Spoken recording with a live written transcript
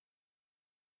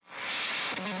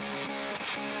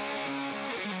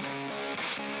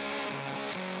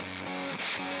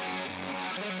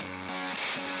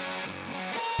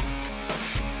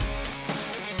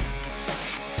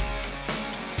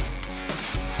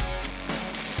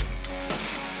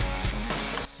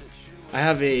I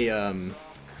have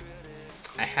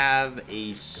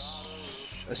a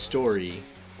story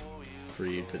for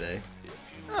you today.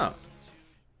 Oh,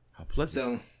 how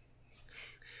pleasant.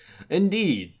 So,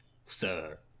 indeed,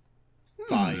 sir.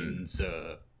 Fine,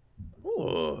 sir.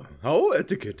 Oh, how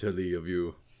etiquette-ly of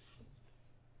you.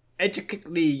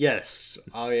 Etiquetely, yes,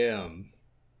 I am.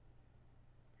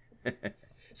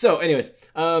 So, anyways,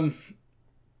 I'm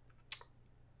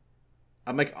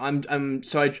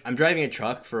driving a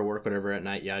truck for work, whatever, at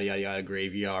night, yada yada yada,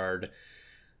 graveyard.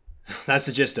 That's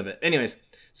the gist of it. Anyways,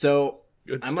 so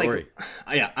Good I'm story.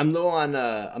 I'm low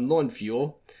on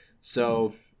fuel,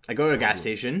 so I go to a gas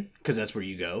station because that's where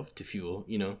you go to fuel.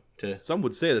 To Some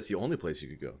would say that's the only place you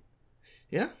could go.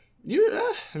 yeah,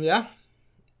 yeah.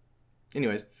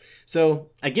 Anyways, so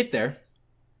I get there,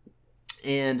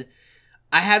 and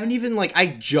I haven't even I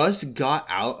just got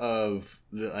out of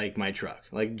my truck,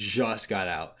 just got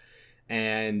out,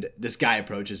 and this guy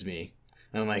approaches me,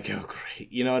 and I'm like, oh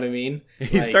great, you know what I mean?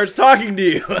 He starts talking to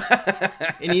you.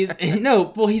 And he's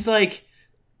like,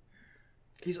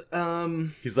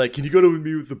 He's like, can you go with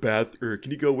me with the or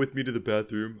can you go with me to the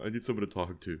bathroom? I need someone to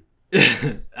talk to.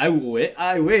 I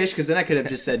wish, because then I could have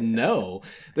just said no.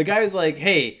 The guy was like,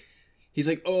 hey, he's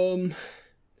like, can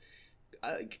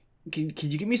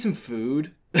you give me some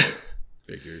food?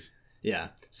 Figures. Yeah.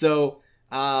 So,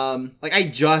 I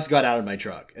just got out of my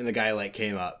truck, and the guy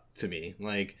came up to me,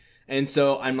 and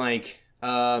so I'm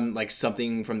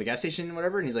something from the gas station or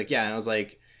whatever, and he's like, yeah, and I was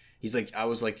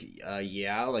like,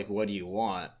 yeah, what do you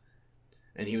want?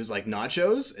 And he was like,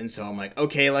 nachos, and so I'm like,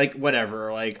 okay,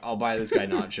 whatever, I'll buy this guy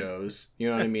nachos. You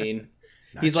know what I mean?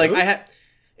 He's like, I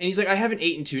haven't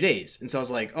eaten in 2 days, and so I was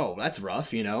like, oh, that's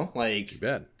rough, Too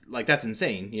bad. that's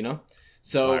insane,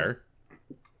 So. Liar.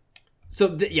 So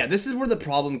this is where the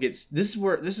problem gets. This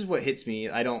is what hits me.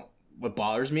 What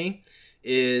bothers me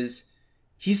is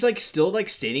he's still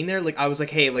standing there. I was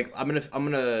like, hey, I'm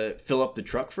gonna fill up the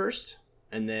truck first,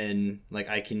 and then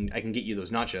I can get you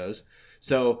those nachos.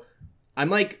 So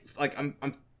I'm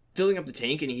I'm filling up the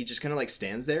tank, and he just kind of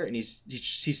stands there, and he's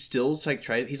still trying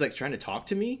to talk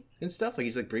to me and stuff.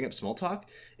 He's bringing up small talk,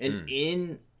 and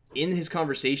in his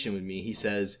conversation with me,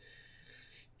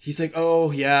 he's like,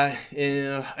 oh yeah,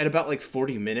 at about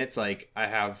 40 minutes, I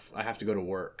have to go to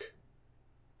work.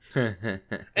 And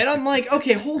I'm like,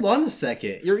 okay, hold on a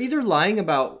second. You're either lying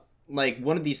about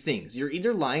one of these things. You're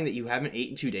either lying that you haven't ate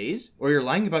in 2 days, or you're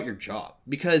lying about your job.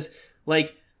 Because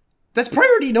that's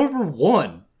priority number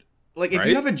one. If Right?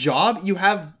 you have a job,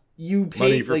 you pay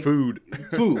Money for food.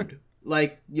 food.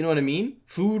 You know what I mean?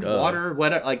 Food, water,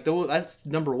 whatever. That's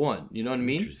number one. You know what I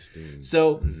mean? Interesting.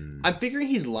 So I'm figuring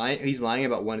he's lying. He's lying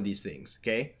about one of these things.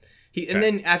 Okay. And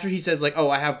then after he says oh,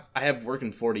 I have work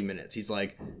in 40 minutes. He's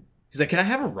like, can I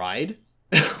have a ride?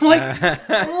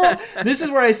 This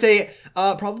is where I say,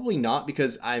 probably not,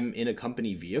 because I'm in a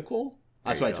company vehicle.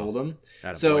 That's what I told him.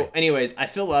 So anyways, I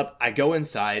fill up, I go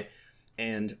inside,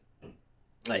 and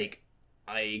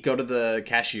I go to the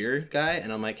cashier guy,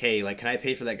 and I'm like, hey, can I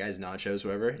pay for that guy's nachos,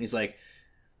 whatever? And he's like,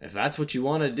 if that's what you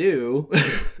want to do.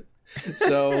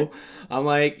 So I'm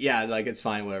like, yeah, it's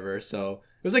fine, whatever. So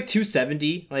it was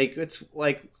 $270. It's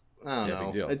I don't know.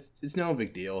 Big deal. It's no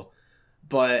big deal.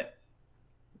 But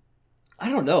I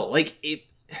don't know. It.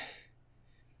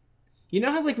 You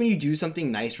know how when you do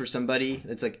something nice for somebody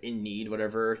that's in need,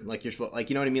 whatever, you're supposed,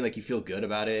 you know what I mean? You feel good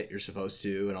about it, you're supposed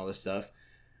to, and all this stuff.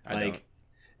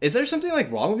 Is there something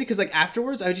wrong with me? Because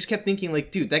afterwards, I just kept thinking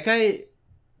dude, that guy,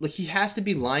 he has to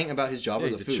be lying about his job or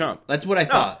the food. He's a chump. That's what I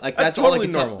thought. That's all totally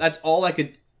I could normal. that's all I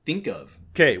could think of.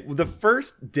 Okay, well, the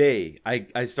first day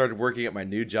I started working at my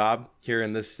new job here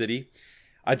in this city,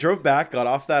 I drove back, got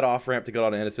off that off ramp to go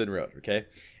on Anderson Road. Okay,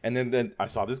 and then I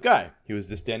saw this guy. He was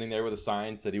just standing there with a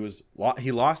sign said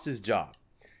he lost his job,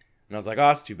 and I was like, oh,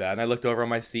 that's too bad. And I looked over on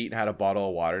my seat and had a bottle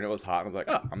of water, and it was hot. And I was like,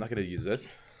 oh, I'm not gonna use this.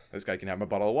 This guy can have my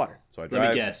bottle of water. So I drive Let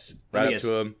me guess. right up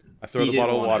to him. I throw He the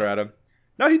bottle of didn't water want at him.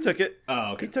 No, he took it.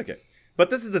 Oh, okay. He took it. But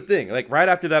this is the thing. Right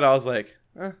after that, I was like,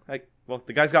 well,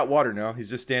 the guy's got water now. He's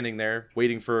just standing there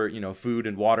waiting for, food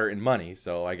and water and money.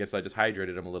 So I guess I just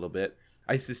hydrated him a little bit.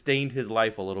 I sustained his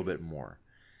life a little bit more.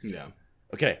 Yeah.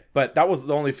 Okay, but that was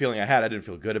the only feeling I had. I didn't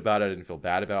feel good about it. I didn't feel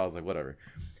bad about it. I was like, whatever.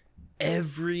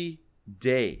 Every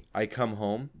day I come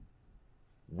home,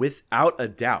 without a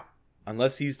doubt,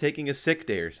 unless he's taking a sick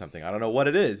day or something, I don't know what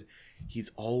it is, he's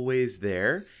always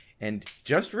there. And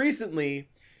just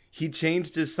recently, he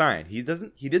changed his sign. He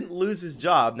didn't lose his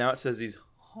job. Now it says he's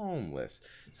homeless.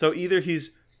 So either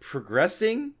he's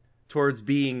progressing towards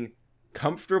being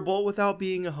comfortable without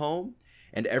being a home,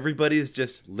 and everybody is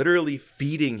just literally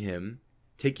feeding him,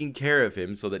 taking care of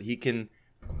him so that he can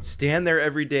stand there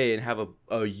every day and have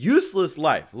a useless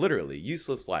life, literally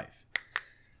useless life.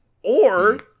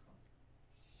 Or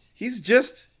he's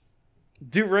just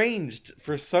deranged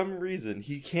for some reason.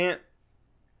 He can't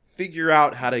figure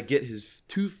out how to get his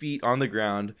 2 feet on the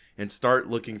ground and start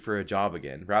looking for a job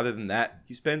again. Rather than that,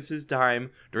 he spends his time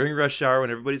during rush hour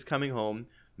when everybody's coming home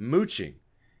mooching.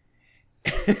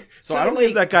 So I don't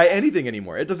give that guy anything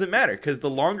anymore. It doesn't matter, because the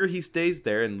longer he stays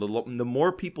there and the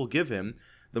more people give him,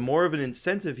 the more of an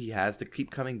incentive he has to keep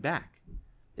coming back.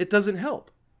 It doesn't help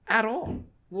at all.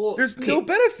 Well, there's no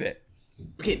benefit.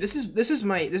 Okay, this is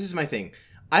my thing.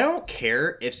 I don't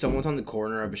care if someone's on the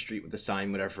corner of a street with a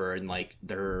sign, whatever, and like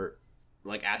they're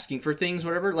like asking for things,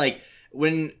 whatever. Like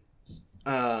when,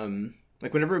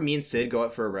 like whenever me and Sid go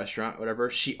out for a restaurant, whatever,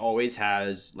 she always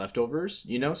has leftovers,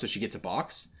 you know, so she gets a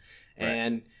box, right.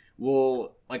 And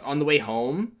we'll like on the way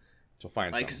home, she'll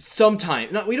find like some. Sometime.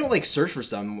 No, we don't like search for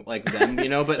some like them, you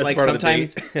know, but like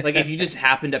sometimes, like if you just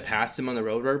happen to pass them on the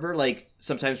road, whatever, like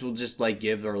sometimes we'll just like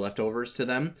give our leftovers to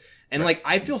them. And like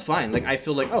I feel fine, like I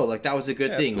feel like, oh, like that was a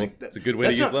good thing. Cool. Like it's a good way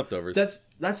to use leftovers.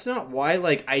 That's not why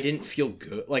like I didn't feel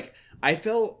good. Like I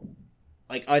felt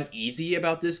like uneasy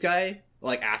about this guy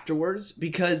like afterwards,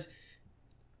 because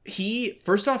he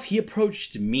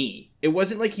approached me. It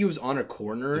wasn't like he was on a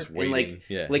corner just waiting. And like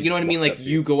yeah, like you know what I mean. Like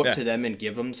you go up to them and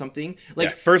give them something.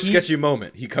 Like first sketchy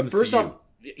moment, he comes. First to off,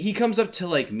 he comes up to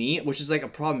like me, which is like a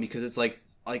problem because it's like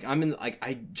I'm in like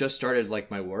I just started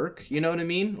like my work, you know what I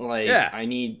mean? Like I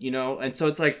need, you know, and so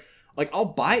it's like I'll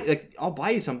buy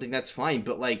you something, that's fine,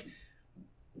 but like,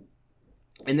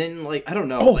 and then like I don't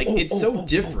know, it's so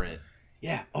different.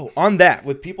 Yeah. Oh, on that,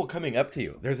 with people coming up to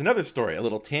you, there's another story, a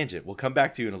little tangent. We'll come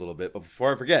back to you in a little bit, but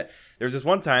before I forget, there was this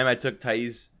one time I took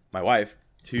Thais, my wife,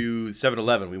 to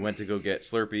 7-Eleven. We went to go get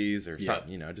Slurpees or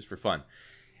something, you know, just for fun.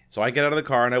 So I get out of the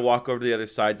car and I walk over to the other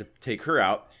side to take her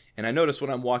out. And I notice when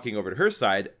I'm walking over to her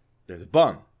side, there's a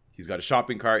bum. He's got a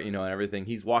shopping cart, you know, and everything.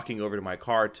 He's walking over to my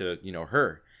car to, you know,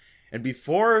 her. And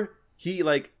before he,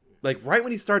 like right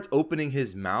when he starts opening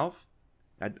his mouth,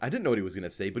 I didn't know what he was going to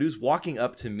say, but he was walking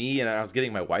up to me and I was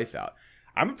getting my wife out.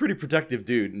 I'm a pretty protective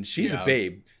dude and she's a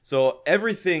babe. So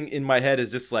everything in my head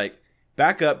is just like,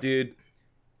 back up, dude.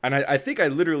 And I think I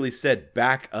literally said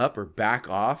back up or back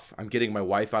off. I'm getting my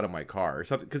wife out of my car or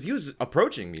something. Because he was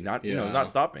approaching me, you know, not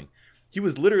stopping. He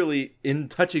was literally in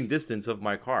touching distance of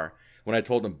my car when I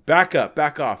told him, back up,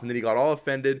 back off. And then he got all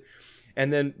offended.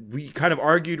 And then we kind of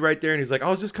argued right there. And he's like,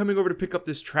 I was just coming over to pick up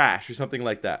this trash or something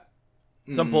like that.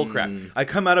 Some bull crap. I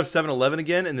come out of 7-Eleven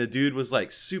again, and the dude was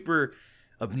like super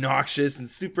obnoxious and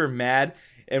super mad.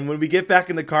 And when we get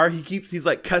back in the car, he's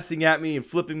like cussing at me and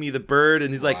flipping me the bird.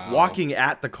 And he's like walking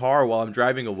at the car while I'm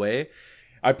driving away.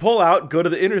 I pull out, go to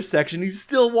the intersection. He's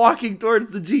still walking towards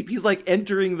the Jeep. He's like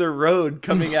entering the road,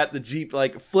 coming at the Jeep,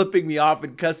 like flipping me off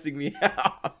and cussing me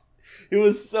out. It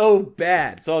was so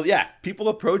bad. So yeah, people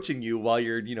approaching you while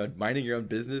you're, you know, minding your own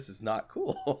business is not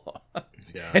cool.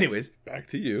 Yeah. Anyways, back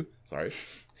to you. Sorry.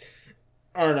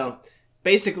 I don't know.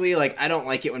 Basically, like, I don't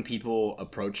like it when people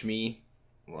approach me.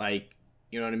 Like,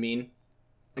 you know what I mean?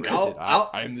 Like,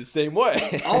 I'm the same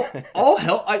way.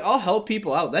 I'll help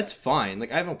people out. That's fine.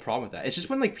 Like, I have no problem with that. It's just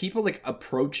when like people like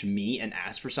approach me and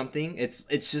ask for something. It's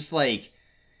just like,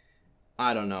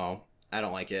 I don't know. I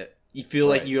don't like it. You feel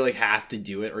like you like have to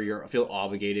do it, or you feel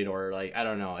obligated, or like I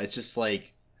don't know. It's just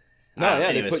like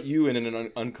they put you in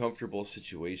an uncomfortable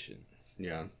situation.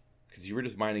 Yeah, because you were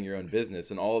just minding your own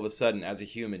business, and all of a sudden, as a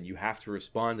human, you have to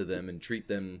respond to them and treat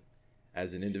them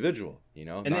as an individual. You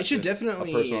know, and they should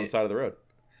definitely a person on the side of the road.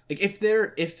 Like if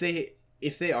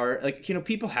they are like, you know,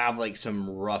 people have like some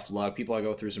rough luck. People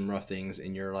go through some rough things,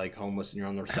 and you're like homeless and you're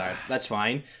on their side. That's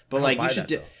fine, but like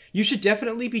you should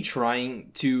definitely be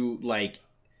trying to like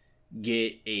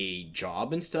get a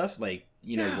job and stuff, like,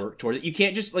 you know, work towards it. You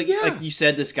can't just like you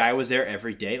said, this guy was there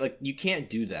every day. Like, you can't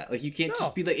do that. Like, you can't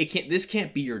just be like, this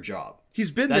can't be your job.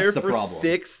 He's been there for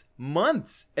 6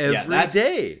 months every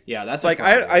day. Yeah, that's like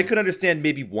I could understand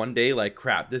maybe one day, like,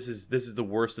 crap, this is the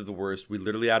worst of the worst. We're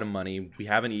literally out of money. We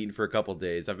haven't eaten for a couple of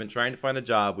days. I've been trying to find a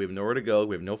job. We have nowhere to go.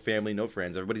 We have no family, no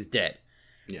friends. Everybody's dead.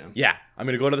 Yeah. I'm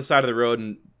gonna go to the side of the road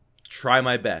and try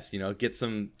my best. You know,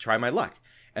 try my luck.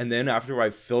 And then after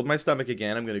I've filled my stomach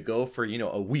again, I'm going to go for, you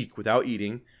know, a week without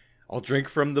eating. I'll drink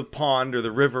from the pond or the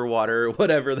river water or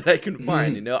whatever that I can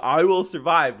find, you know. I will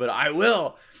survive, but I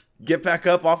will get back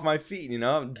up off my feet, you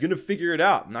know. I'm going to figure it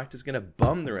out. I'm not just going to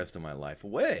bum the rest of my life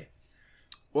away.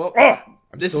 Well,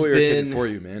 I'm so irritated for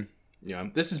you, man. Yeah,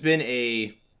 this has been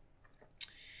a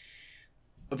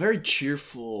very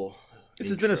cheerful This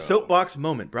has been a soapbox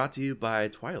moment brought to you by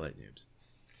Twilight Noobs.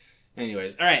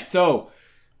 Anyways, all right, so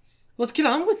Let's get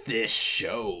on with this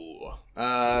show.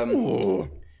 Ooh.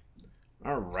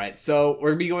 All right, so we're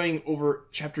gonna be going over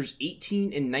chapters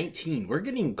 18 and 19. We're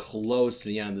getting close to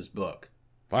the end of this book.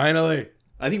 Finally.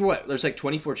 I think there's like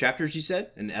 24 chapters. You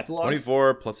said an epilogue.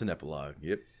 24 plus an epilogue.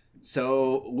 Yep.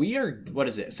 So we are. What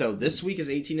is it? So this week is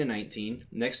 18 and 19.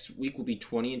 Next week will be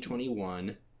 20 and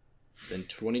 21. Then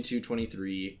 22,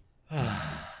 23,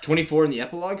 24 in the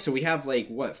epilogue. So we have like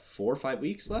what 4 or 5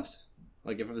 weeks left,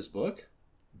 like of this book.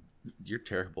 You're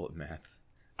terrible at math.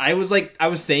 I was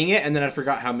saying it and then I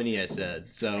forgot how many I said.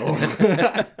 So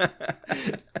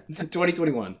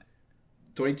 2021,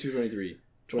 22, 23,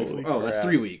 24. Holy Oh, that's crap.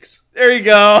 3 weeks. There you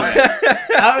go.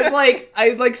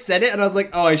 I said it and I was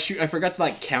like, oh, I forgot to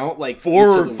like count like 4 each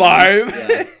or of the 5. weeks.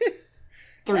 Yeah.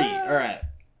 3. All right.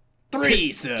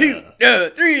 3. 2,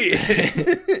 3.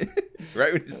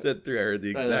 Right when you said 3, I heard the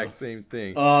exact same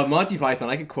thing. Monty Python.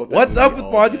 I could quote that. What's movie up with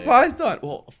all Monty day. Python?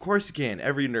 Well, of course you can.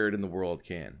 Every nerd in the world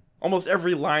can. Almost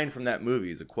every line from that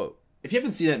movie is a quote. If you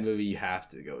haven't seen that movie, you have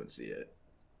to go and see it.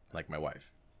 Like my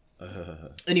wife.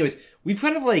 Anyways, we've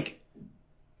kind of like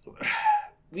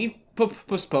we've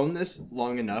postponed this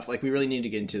long enough. Like we really need to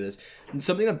get into this. And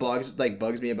something that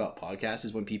bugs me about podcasts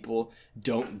is when people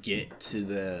don't get to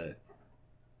the,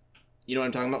 you know what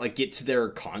I'm talking about? Like get to their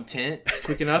content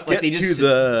quick enough. Like Get they just to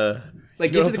the...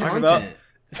 like you know get to the what I'm talking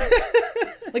content.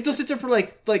 Like they'll sit there for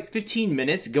like 15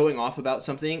 minutes going off about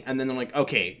something, and then I'm like,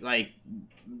 okay, like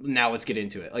now let's get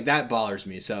into it. Like that bothers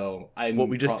me. So What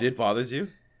we just did bothers you?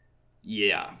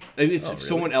 Yeah. If really?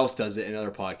 someone else does it in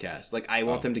another podcast, like I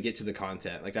want them to get to the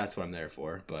content. Like that's what I'm there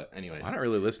for. But anyways, I don't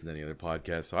really listen to any other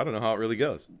podcasts, so I don't know how it really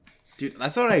goes. dude,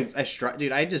 that's what I strive.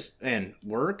 Dude, I just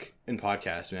work and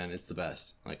podcast, man, it's the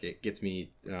best. Like it gets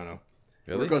me. I don't know.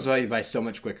 Really? Work goes by so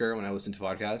much quicker when I listen to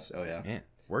podcasts. Oh yeah. Man,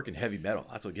 work in heavy metal.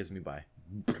 That's what gets me by.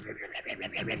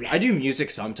 I do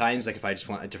music sometimes, like if I just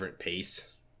want a different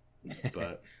pace.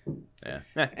 But Yeah,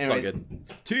 it's all Anyway, good.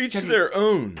 To each their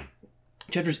own.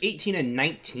 chapters 18 and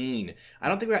 19. I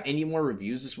don't think we got any more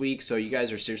reviews this week, so you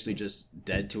guys are seriously just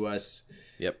dead to us.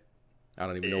 Yep. I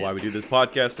don't even know why we do this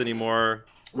podcast anymore.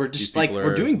 We're just These like people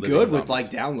we're are doing living good with zombies.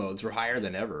 like downloads. We're higher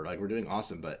than ever. Like we're doing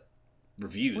awesome, but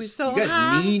reviews. We so you guys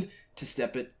high. need to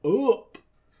step it up.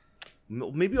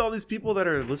 Maybe all these people that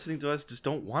are listening to us just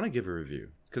don't want to give a review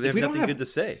because they If have we don't nothing have- good to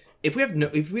say. If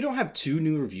we don't have 2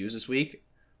 new reviews this week,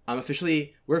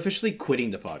 we're officially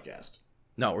quitting the podcast.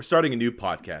 No, we're starting a new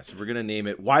podcast. We're gonna name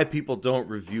it "Why People Don't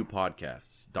Review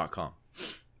Podcasts.com."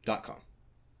 .com.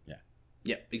 Yeah.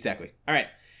 Yep, exactly. All right,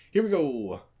 here we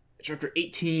go. Chapter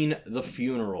 18, The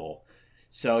Funeral.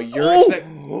 So you're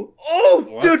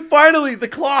What? Dude! Finally, the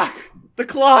clock. The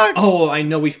clock. Oh, I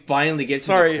know. We finally get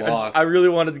Sorry, to the clock. I really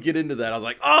wanted to get into that. I was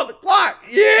like, "Oh, the clock!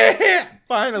 Yeah!"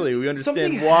 Finally, we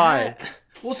understand why.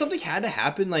 Something had to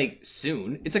happen like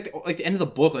soon. It's like the end of the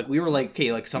book. Like we were like,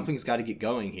 okay, like something's got to get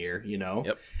going here. You know.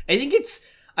 Yep.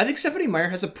 I think Stephanie Meyer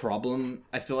has a problem.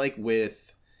 I feel like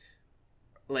with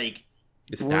like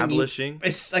Establishing.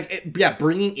 it's like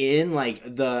bringing in like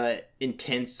the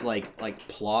intense like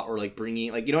plot or like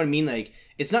bringing like you know what I mean. Like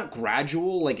it's not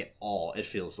gradual like at all. It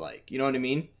feels like you know what I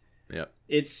mean. Yep.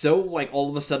 It's so like all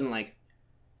of a sudden like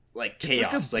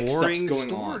chaos, like stuff's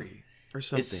going on. Or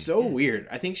something. It's so weird.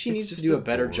 I think she It's needs to just do a a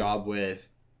better boring- job with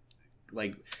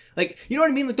like you know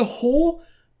what I mean? Like the whole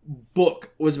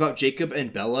book was about Jacob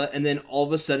and Bella, and then all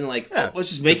of a sudden like Yeah, let's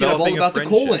just make it up all developing a about the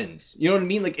friendship. Colons. You know what I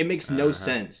mean? Like it makes no Uh-huh.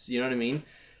 sense. You know what I mean?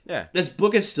 Yeah. This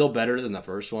book is still better than the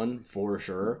first one for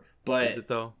sure. But Is it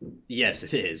though? yes,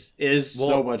 it is. It is Well,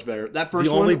 so much better. That first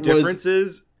The only one difference was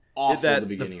is awful that at the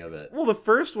beginning of it. well, the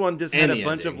first one just And had the a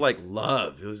bunch ending. of like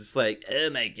love. It was just like, oh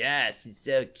my gosh, he's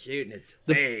so cute in his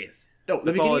face. No,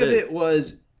 the That's all beginning of it is. it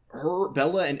was her,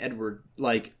 Bella, and Edward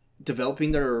like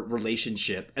developing their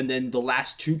relationship, and then the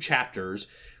last 2 chapters,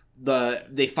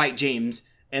 they fight James,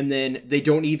 and then they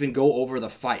don't even go over the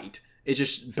fight. It's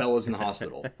just Bella's in the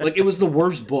hospital. Like it was the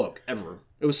worst book ever.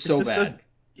 It was so It's just bad.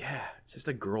 It's just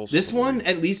a girl. This story. one,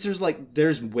 at least,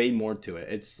 there's way more to it.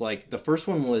 It's like the first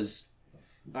one was,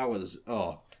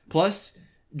 plus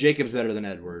Jacob's better than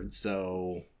Edward,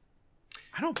 so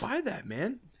I don't buy that,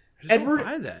 man. I just Edward- don't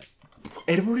buy that.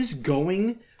 Edward is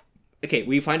going. Okay,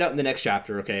 we find out in the next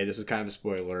chapter. Okay, this is kind of a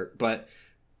spoiler, but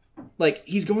like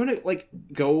he's going to like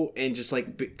go and just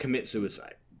like commit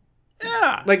suicide.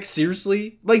 Yeah. Like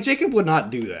seriously, like Jacob would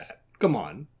not do that. Come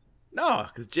on, No,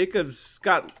 because Jacob's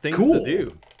got things Cool. to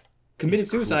do. committing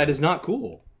He's suicide cool. is not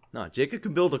cool. No, Jacob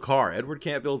can build a car. Edward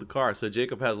can't build a car, so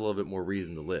Jacob has a little bit more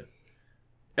reason to live.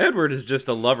 Edward is just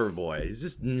a lover boy. He's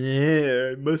just,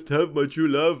 I must have my true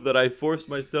love that I forced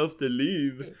myself to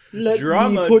leave.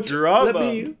 Drama.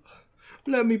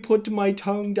 Let me put my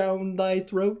tongue down thy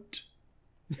throat.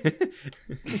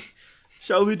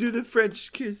 Shall we do the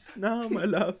French kiss now, my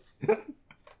love?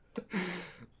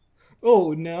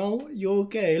 Oh, now you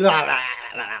okay?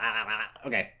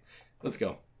 Okay, let's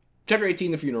go. Chapter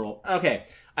 18, the funeral. Okay,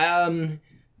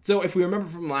 so if we remember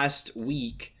from last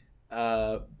week,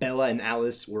 Bella and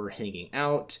Alice were hanging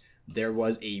out. There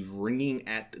was a ringing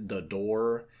at the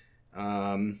door,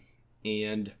 and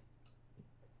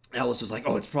Alice was like,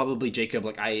 "Oh, it's probably Jacob.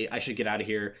 Like, I should get out of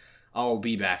here. I'll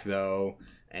be back though."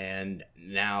 And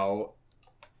now,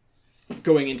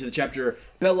 going into the chapter,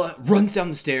 Bella runs down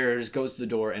the stairs, goes to the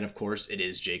door, and of course, it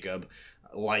is Jacob,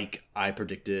 like I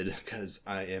predicted, because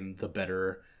I am the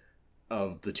better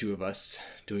of the two of us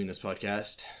doing this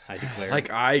podcast. I declare.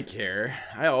 Like I care.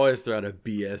 I always throw out a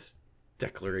BS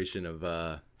declaration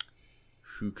of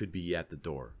who could be at the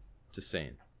door. Just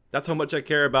saying. That's how much I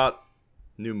care about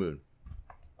New Moon.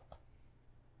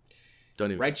 Don't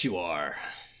even. Right, you are.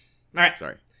 All right.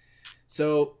 Sorry.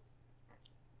 So,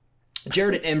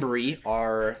 Jared and Embry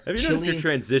are Have you chilling. noticed your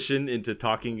transition into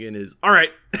talking in his all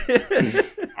right?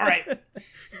 All right.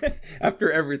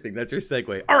 After everything, that's your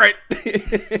segue. All right.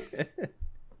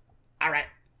 All right.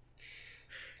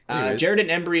 Anyways. Jared and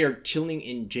Embry are chilling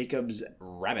in Jacob's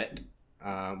rabbit.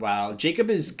 While Jacob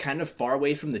is kind of far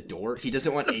away from the door. He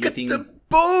doesn't want anything. The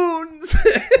bones.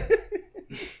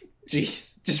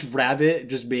 Jeez, just rabbit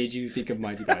just made you think of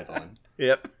Mighty Python.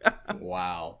 Yep.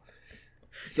 Wow.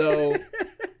 So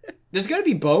there's gonna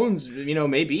be bones,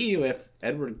 maybe if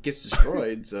Edward gets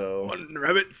destroyed. So One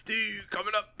rabbit stew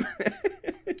coming up.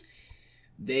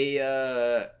 they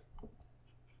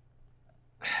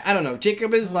I don't know.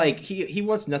 Jacob is like he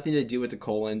wants nothing to do with the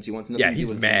Colons. He wants nothing to do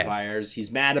with vampires.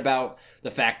 He's mad about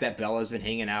the fact that Bella's been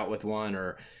hanging out with one,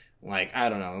 or like I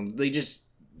don't know.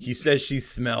 He says she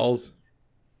smells.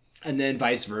 And then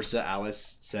vice versa.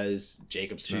 Alice says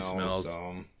Jacob smells. She smells.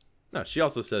 So. No, she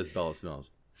also says Bella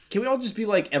smells. Can we all just be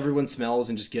like everyone smells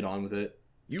and just get on with it?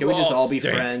 You Can we just all be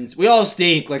stink. friends? We all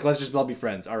stink. Like let's just all be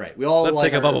friends. All right. We all Let's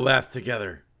like take a bubble bath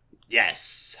together.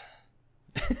 Yes.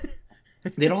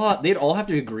 They'd all have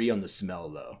to agree on the smell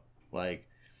though. Like,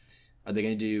 are they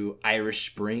gonna do Irish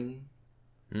Spring?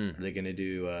 Are they gonna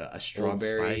do a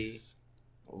strawberry?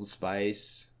 Old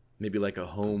Spice. Maybe like a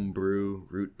home brew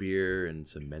root beer and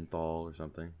some menthol or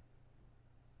something.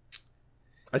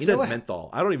 I said menthol.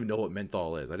 I don't even know what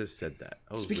menthol is. I just said that.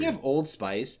 Speaking of Old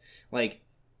Spice, like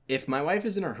if my wife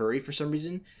is in a hurry for some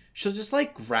reason, she'll just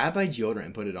like grab my deodorant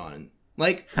and put it on.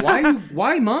 Like why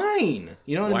mine?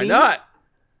 You know what I mean? Why not?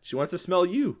 She wants to smell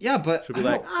you. Yeah, but She'll be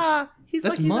like, he's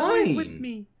that's like, he's always mine. with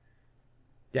me.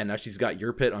 Yeah, now she's got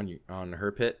your pit on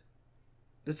her pit.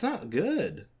 That's not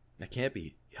good. That can't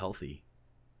be healthy.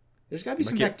 There's got to be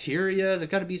some bacteria. There's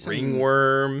got to be some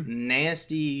ringworm,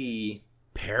 nasty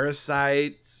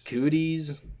parasites,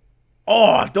 cooties.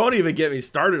 Oh, don't even get me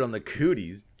started on the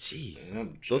cooties. Jeez,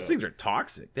 I'm those things are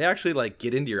toxic. They actually like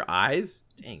get into your eyes.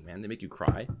 Dang, man, they make you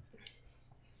cry.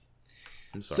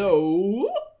 I'm sorry.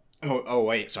 So, oh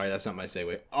wait, sorry, that's not my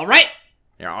segue. All right.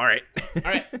 Yeah, all right.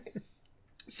 All right.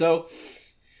 So,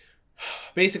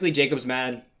 basically, Jacob's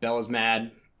mad. Bella's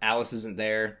mad. Alice isn't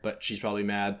there, but she's probably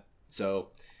mad. So,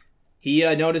 he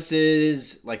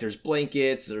notices, like, there's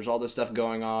blankets. There's all this stuff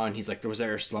going on. He's like, was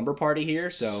there a slumber party here?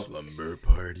 So, slumber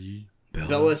party.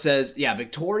 Bella says, yeah,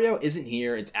 Victoria isn't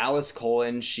here. It's Alice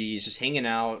Cullen. She's just hanging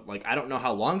out. Like, I don't know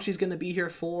how long she's going to be here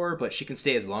for, but she can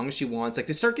stay as long as she wants. Like,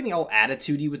 they start getting all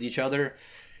attitude-y with each other.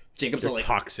 Jacob's all like,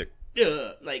 toxic.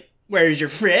 Like, where's your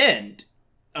friend?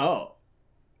 Oh,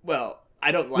 well,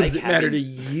 I don't like. What does it matter to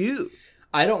you?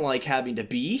 I don't like having to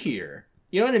be here.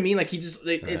 You know what I mean? Like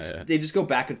they just go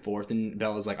back and forth, and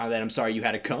Bella's like, "Oh, then I'm sorry you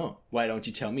had to come. Why don't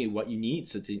you tell me what you need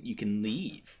so that you can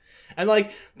leave?" And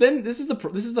like, then this is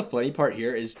the funny part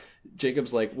here is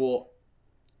Jacob's like, "Well,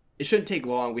 it shouldn't take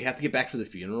long. We have to get back for the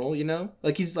funeral, you know."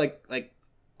 Like he's like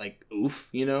oof,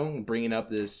 you know, bringing up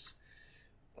this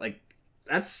like.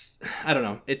 That's, I don't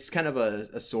know. It's kind of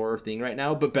a sore thing right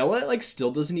now. But Bella, like,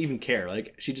 still doesn't even care.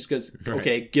 Like, she just goes,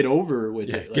 okay, get over with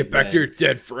it. Like, get back to your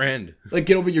dead friend. Like,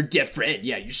 get over your dead friend.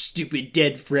 Yeah, your stupid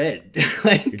dead friend.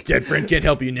 Like, your dead friend can't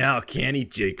help you now, can he,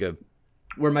 Jacob?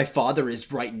 Where my father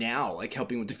is right now, like,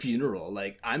 helping with the funeral.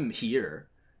 Like, I'm here.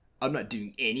 I'm not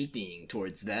doing anything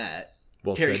towards that.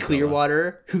 Well Harry said,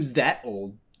 Clearwater, Bella. Who's that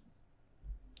old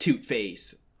toot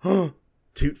face?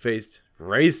 Toot-faced.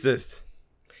 Racist.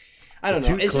 I don't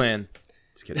know. Toot Clan.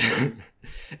 Just kidding.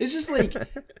 It's just like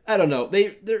I don't know.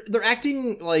 They're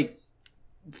acting like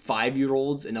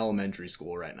 5-year-olds in elementary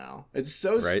school right now. It's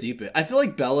so stupid. I feel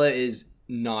like Bella is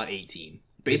not 18.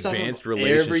 based off advanced of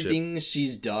relationship. everything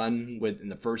she's done in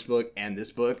the first book and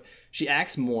this book, she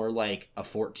acts more like a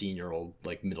 14-year-old,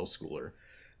 like middle schooler.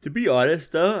 To be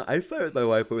honest, though, I fight with my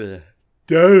wife over the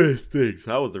dumbest things.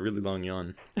 That was a really long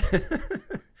yawn.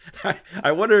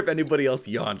 I wonder if anybody else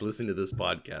yawned listening to this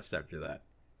podcast after that.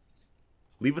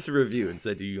 Leave us a review and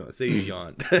say you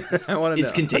yawned. I want to know.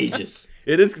 It's contagious.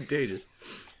 It is contagious.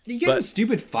 You get in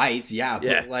stupid fights,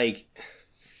 but like...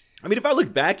 I mean, if I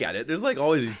look back at it, there's like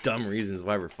always these dumb reasons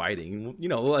why we're fighting. You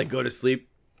know, we'll like go to sleep,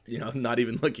 you know, not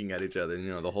even looking at each other, you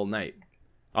know, the whole night.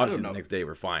 Obviously, the next day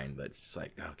we're fine, but it's just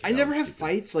like, okay. I never have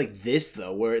fights like this,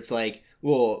 though, where it's like,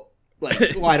 well,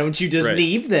 like, why don't you just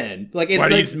leave then? Like, it's why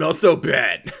do you smell so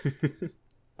bad?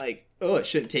 Like, oh, it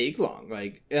shouldn't take long.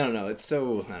 Like, I don't know. It's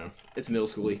so, I don't know. It's middle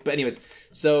schooly. But anyways,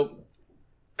 so.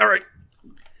 All right.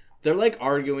 They're like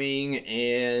arguing,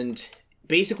 and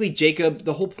basically Jacob,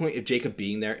 the whole point of Jacob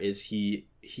being there is he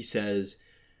says,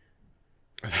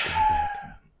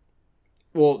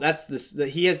 well, that's this,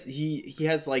 he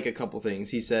has like a couple things.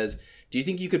 He says, do you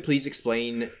think you could please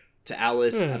explain to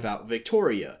Alice about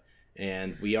Victoria?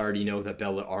 And we already know that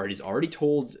Bella already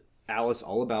told Alice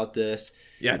all about this.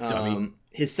 Yeah, dummy.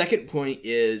 His second point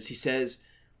is he says,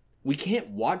 we can't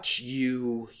watch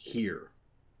you here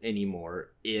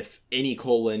anymore if any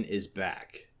Colon is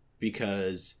back,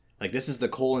 because like this is the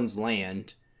Colon's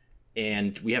land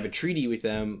and we have a treaty with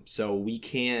them, so we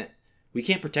can't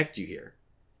protect you here.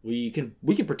 We can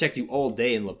protect you all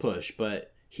day in La Push,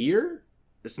 but here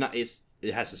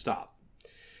it has to stop.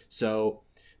 So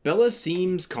Bella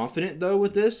seems confident though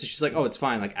with this. She's like, oh, it's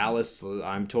fine, like Alice,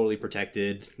 I'm totally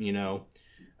protected, you know.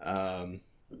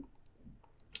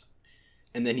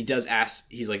 And then he does ask,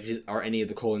 he's like, are any of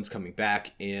the Colons coming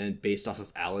back? And based off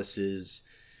of Alice's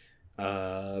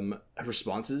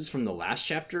responses from the last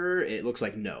chapter, it looks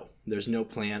like no. There's no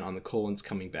plan on the Colons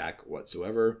coming back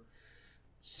whatsoever.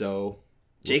 So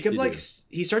Jacob,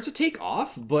 he starts to take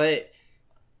off, but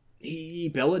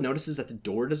Bella notices that the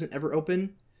door doesn't ever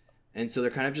open. And so they're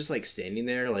kind of just like standing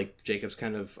there, like Jacob's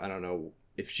kind of, I don't know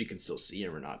if she can still see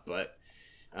him or not, but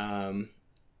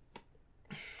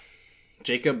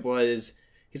Jacob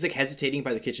he's like hesitating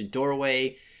by the kitchen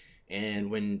doorway,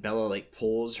 and when Bella like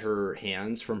pulls her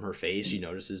hands from her face, she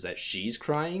notices that she's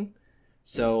crying.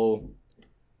 So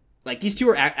like these two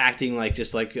are acting like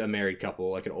just like a married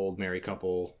couple, like an old married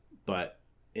couple, but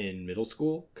in middle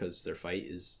school, because their fight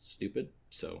is stupid.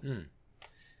 So I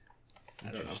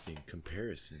don't know. Interesting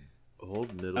comparison.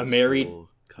 Old middle a married school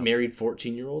couple married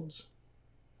 14-year-olds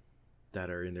that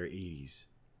are in their 80s.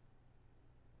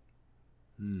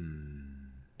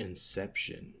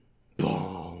 Inception.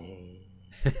 Boom.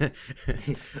 A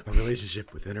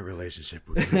relationship within a relationship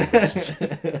within a relationship.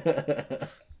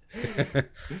 I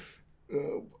don't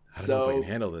know if I can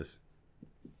handle this.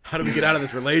 How do we get out of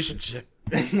this relationship?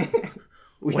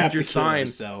 We have to kill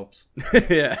ourselves.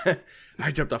 Yeah.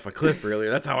 I jumped off a cliff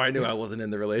earlier. That's how I knew I wasn't in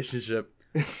the relationship.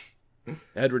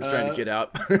 Edward's trying to get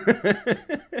out.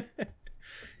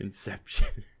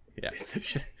 Inception. Yeah.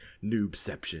 Inception.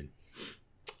 Noobception.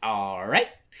 All right.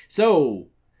 So,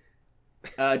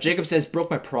 Jacob says, broke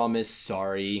my promise.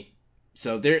 Sorry.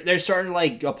 So they're starting to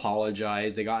like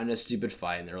apologize. They got in a stupid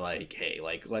fight and they're like, hey,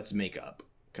 like, let's make up.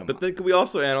 Come on. But then could we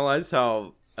also analyze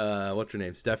how, what's her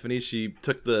name? Stephanie, she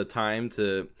took the time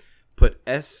to put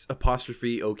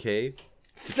S''OK.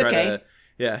 It's okay.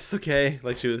 Yeah, it's okay.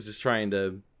 Like she was just trying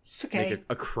to it's okay. make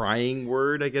a crying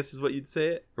word, I guess is what you'd say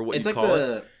it. Or what it's you'd like call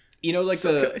it. You know, like It's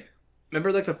okay.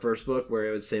 Remember like the first book where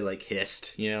it would say like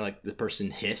hissed, you know, like the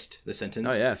person hissed the sentence.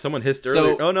 Oh yeah, someone hissed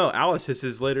earlier. Oh no, Alice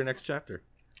hisses later next chapter.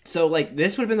 So like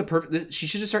this would have been the perfect. She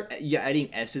should just start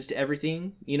adding S's to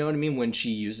everything. You know what I mean? When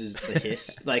she uses the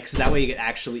hiss, like so that way it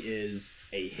actually is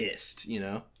a hissed. You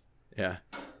know? Yeah,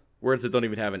 words that don't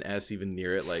even have an S even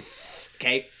near it, like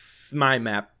okay, my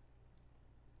map.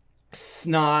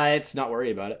 Let's not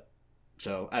worry about it.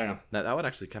 So I don't know. That would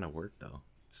actually kind of work though.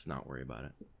 Let's not worry about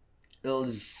it.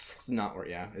 It's not worry.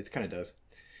 Yeah, it kind of does.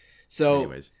 So,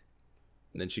 anyways,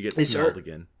 and then she gets smelled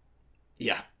again.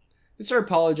 Yeah, they start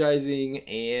apologizing,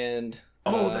 and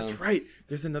that's right.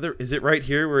 There's another. Is it right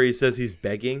here where he says he's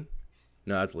begging?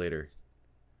 No, that's later.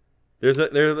 There's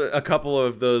a couple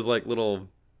of those like little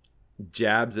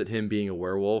jabs at him being a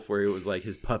werewolf, where it was like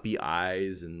his puppy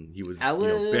eyes, and he was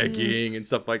begging and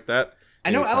stuff like that.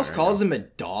 I know Alice calls him a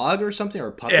dog or something, or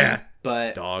a puppy. Yeah,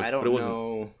 but dog. I don't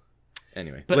know.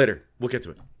 Anyway, but later we'll get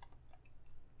to it.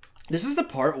 This is the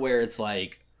part where it's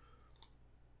like,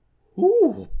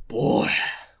 ooh boy,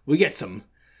 we get some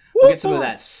of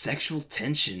that sexual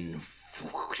tension.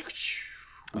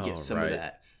 We get some of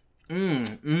that.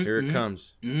 Here it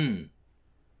comes. You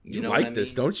know like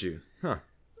this, don't you? Huh?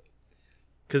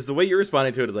 Because the way you're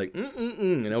responding to it is like,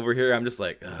 and over here I'm just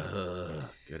like,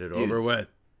 get it over with.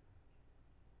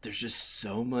 There's just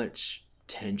so much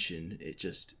tension. It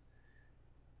just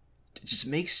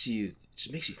makes you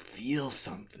feel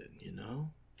something, you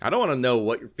know? I don't want to know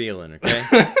what you're feeling, okay?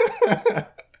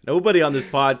 Nobody on this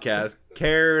podcast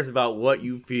cares about what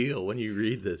you feel when you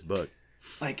read this book.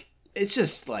 Like, it's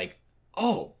just like,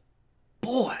 oh,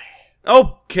 boy.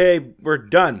 Okay, we're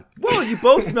done. Well, you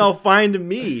both smell fine to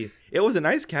me. It was a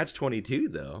nice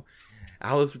catch-22, though.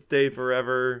 Alice would stay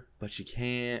forever, but she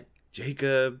can't.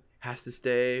 Jacob has to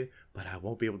stay, but I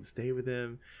won't be able to stay with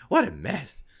him. What a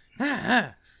mess.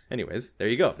 Anyways, there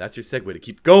you go. That's your segue to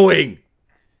keep going.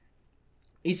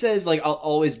 He says, like, I'll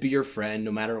always be your friend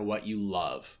no matter what you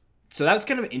love. So that was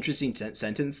kind of an interesting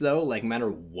sentence, though. Like, no matter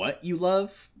what you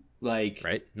love. Like,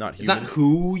 right? Not it's human. not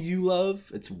who you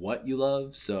love, it's what you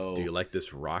love. So do you like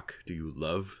this rock? Do you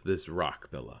love this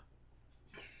rock, Bella?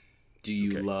 Do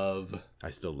you love... I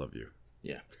still love you.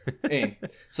 Yeah. Hey,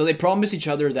 so they promise each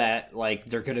other that, like,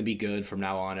 they're going to be good from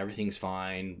now on. Everything's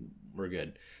fine. We're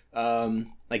good.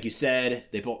 Like you said,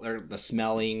 they're the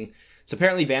smelling. So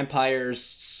apparently vampires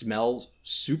smell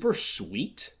super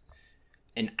sweet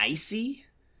and icy.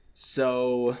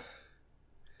 So...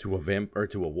 To a vamp or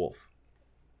to a wolf?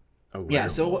 Yeah,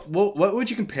 so what would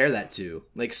you compare that to?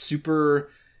 Like super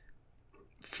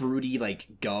fruity, like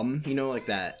gum, you know, like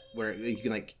that, where you can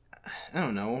like, I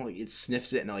don't know, it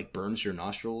sniffs it and it like burns your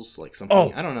nostrils, like something.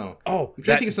 Oh, I don't know. Oh, I'm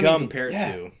trying to think of something to compare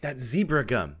it to. That zebra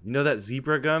gum. You know that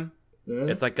zebra gum? Mm-hmm.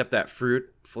 It's like got that fruit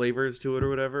flavors to it or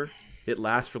whatever. It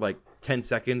lasts for like 10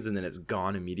 seconds and then it's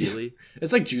gone immediately.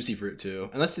 It's like juicy fruit too,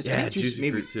 unless it's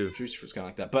juicy fruit too. Juicy fruit's kind of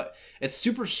like that, but it's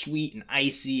super sweet and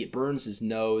icy. It burns his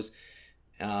nose.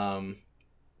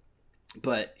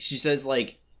 But she says,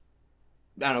 like,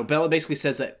 I don't know, Bella basically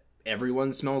says that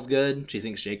everyone smells good. She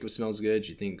thinks Jacob smells good.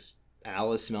 She thinks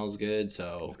Alice smells good.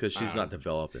 So it's because she's not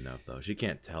developed enough, though. She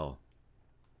can't tell.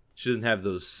 She doesn't have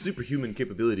those superhuman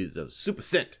capabilities of super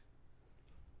scent.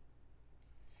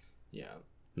 Yeah.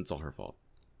 It's all her fault.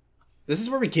 This is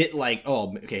where we get, like,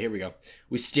 oh, okay, here we go.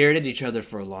 We stared at each other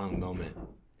for a long moment.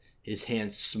 His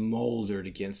hand smoldered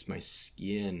against my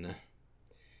skin.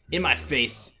 In my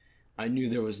face, I knew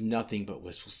there was nothing but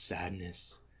wistful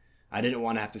sadness. I didn't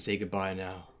want to have to say goodbye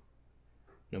now,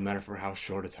 no matter for how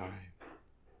short a time.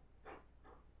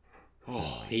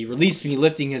 Oh, he released me,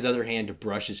 lifting his other hand to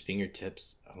brush his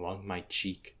fingertips along my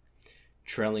cheek,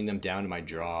 trailing them down to my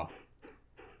jaw.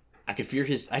 I could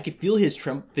feel his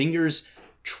fingers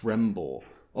tremble.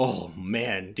 Oh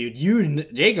man, dude,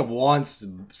 Jacob wants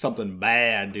something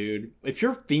bad, dude. If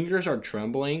your fingers are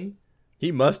trembling,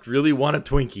 he must really want a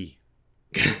Twinkie.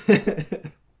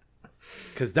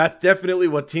 Because that's definitely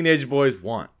what teenage boys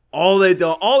want. All they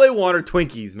want are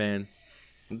Twinkies, man.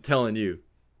 I'm telling you.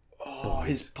 Oh,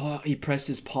 he pressed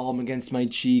his palm against my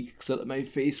cheek so that my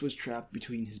face was trapped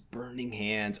between his burning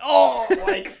hands. Oh,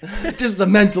 like, just the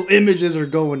mental images are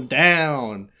going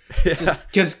down. Yeah.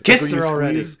 Just kiss her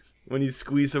already. When you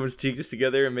squeeze someone's cheek just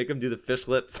together and make them do the fish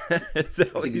lips. Is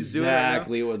that what he's doing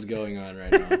exactly what's going on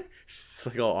right now. It's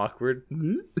like all awkward.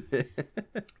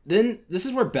 Then this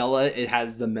is where Bella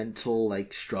has the mental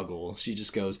like struggle. She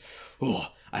just goes,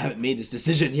 "Oh, I haven't made this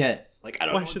decision yet. Like, I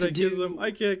don't know what to do. Why should I kiss him?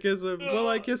 I can't kiss him. Will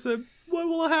I kiss him? What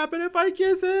will happen if I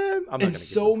kiss him?" In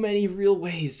so many real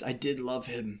ways, I did love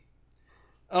him.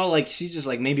 Oh, like she's just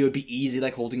like, maybe it would be easy,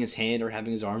 like holding his hand or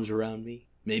having his arms around me.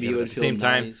 Maybe it would feel same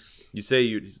nice. Time, you say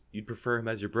you'd prefer him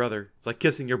as your brother. It's like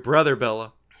kissing your brother,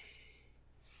 Bella.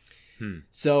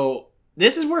 So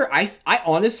this is where I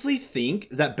honestly think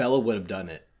that Bella would have done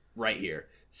it right here.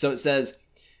 So it says,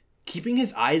 keeping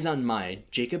his eyes on mine,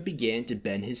 Jacob began to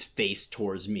bend his face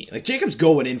towards me. Like, Jacob's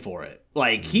going in for it.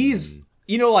 Like, he's,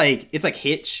 you know, like, it's like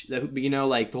Hitch, you know,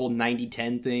 like the whole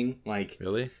 90-10 thing. Like,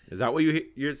 really? Is that what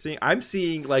you're seeing? I'm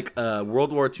seeing like a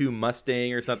World War II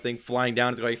Mustang or something flying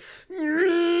down. It's going,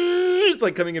 it's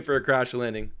like coming in for a crash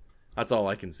landing. That's all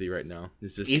I can see right now.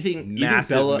 It's just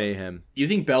massive mayhem. You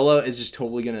think Bella is just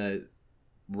totally gonna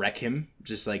wreck him?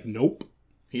 Just like, nope,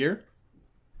 here?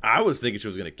 I was thinking she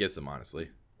was gonna kiss him, honestly.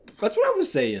 That's what I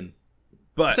was saying.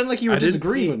 But it sounded like you were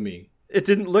disagreeing with me. It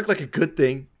didn't look like a good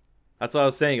thing. That's what I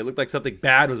was saying. It looked like something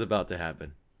bad was about to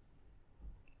happen.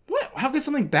 What? How could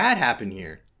something bad happen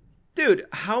here? Dude,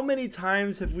 how many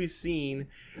times have we seen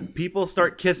people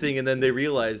start kissing and then they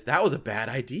realize that was a bad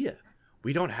idea?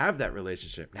 We don't have that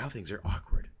relationship. Now things are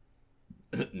awkward.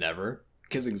 Never.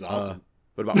 Kissing's awesome.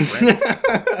 What about Friends?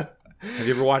 Have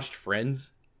you ever watched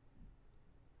Friends?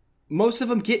 Most of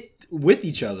them get with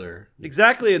each other.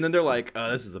 Exactly, and then they're like, oh,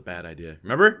 this is a bad idea.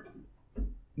 Remember?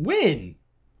 When?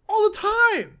 All the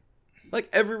time. Like,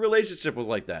 every relationship was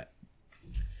like that.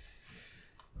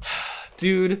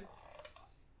 Dude,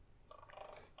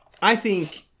 I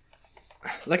think,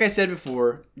 like I said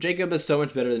before, Jacob is so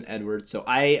much better than Edward, so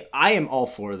I am all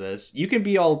for this. You can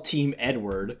be all Team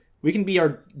Edward. We can be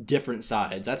our different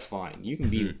sides. That's fine. You can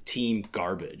be Team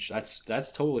Garbage.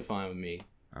 That's totally fine with me.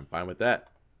 I'm fine with that.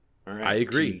 All right, I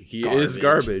agree. Team He is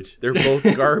garbage. They're both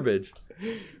garbage.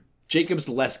 Jacob's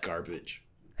less garbage.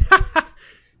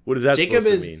 What is that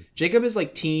supposed to mean? Jacob is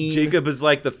like team. Jacob is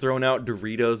like the thrown out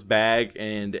Doritos bag,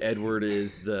 and Edward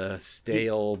is the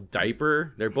stale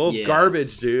diaper. They're both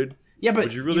garbage, dude. Yeah, but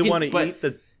would you really want to eat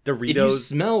the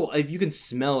Doritos? If you can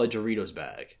smell a Doritos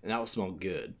bag, and that will smell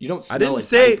good. You don't smell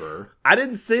diaper. I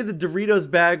didn't say the Doritos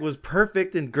bag was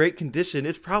perfect and great condition.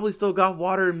 It's probably still got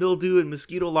water and mildew and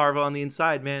mosquito larvae on the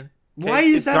inside, man. Okay? Why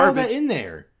is that all that in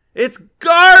there? It's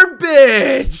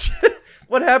garbage!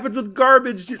 What happens with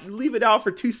garbage? You leave it out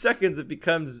for 2 seconds, it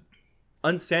becomes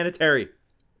unsanitary.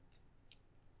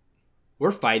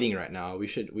 We're fighting right now. We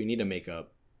need to make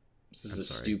up. This is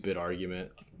sorry. Stupid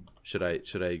argument. Should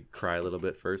I cry a little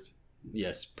bit first?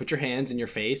 Yes. Put your hands in your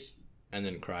face and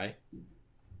then cry.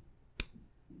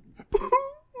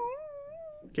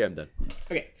 Okay, I'm done.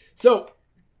 Okay. So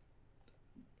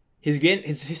he's getting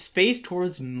his face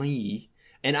towards me,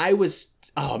 and I was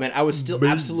still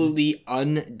absolutely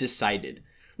undecided.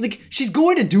 Like, she's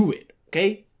going to do it,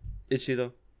 okay? Is she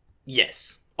though?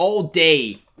 Yes. All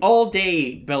day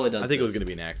Bella does. I think this. it was gonna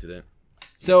be an accident.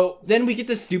 So then we get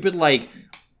this stupid, like,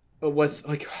 what's,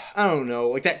 like, I don't know,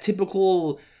 like that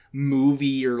typical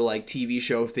movie or, like, TV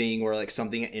show thing where, like,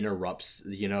 something interrupts,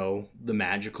 you know, the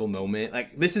magical moment.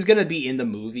 Like, this is going to be in the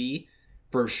movie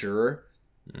for sure.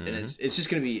 Mm-hmm. And it's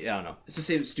just going to be, I don't know, it's the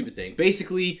same stupid thing.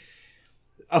 Basically,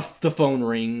 the phone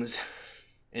rings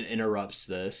and interrupts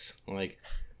this. Like,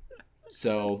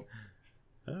 so,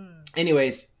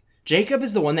 anyways, Jacob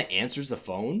is the one that answers the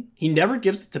phone. He never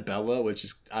gives it to Bella, which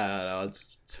is, I don't know,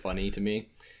 it's funny to me.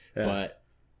 Yeah. But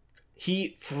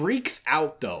he freaks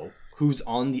out, though, who's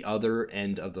on the other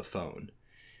end of the phone.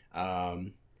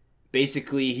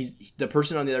 Basically, the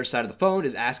person on the other side of the phone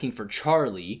is asking for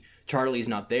Charlie. Charlie's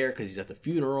not there because he's at the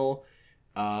funeral.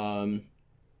 And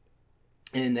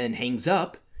then hangs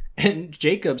up. And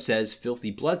Jacob says,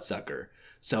 filthy bloodsucker.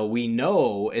 So we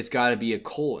know it's got to be a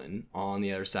colon on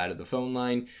the other side of the phone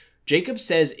line. Jacob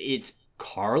says it's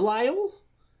Carlisle.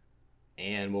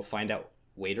 And we'll find out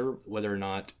later whether or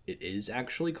not it is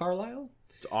actually Carlisle.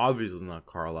 It's obviously not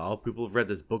Carlisle. People have read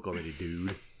this book already,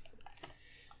 dude.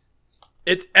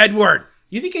 It's Edward.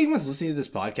 You think anyone's listening to this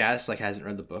podcast like hasn't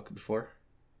read the book before?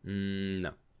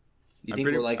 No. You think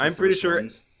we're like the I'm pretty sure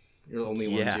ones? You're the only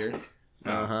ones here.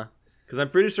 Uh-huh. Because I'm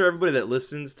pretty sure everybody that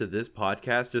listens to this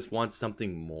podcast just wants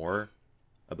something more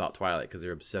about Twilight because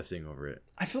they're obsessing over it.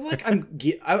 I feel like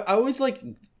I always like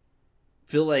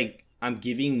feel like I'm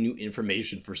giving new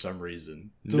information for some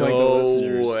reason to like the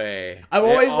listeners. No way. I'm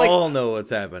always they all know what's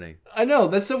happening. I know,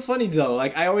 that's so funny though.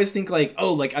 Like I always think like,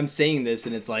 oh, like I'm saying this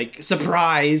and it's like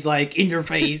surprise, like in your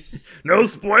face. No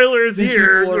spoilers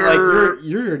here. Are like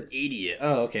you're an idiot.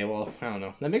 Oh, okay. Well, I don't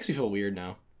know. That makes me feel weird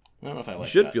now. I don't know if I like. You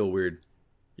should that. feel weird.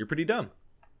 You're pretty dumb.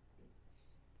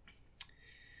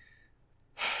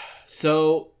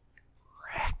 So,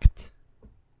 wrecked.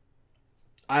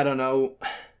 I don't know.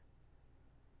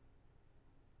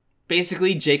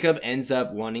 Basically, Jacob ends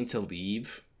up wanting to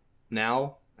leave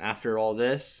now after all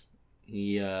this.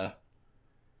 He,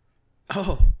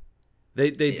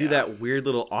 They do that weird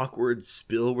little awkward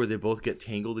spill where they both get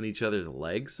tangled in each other's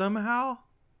legs somehow?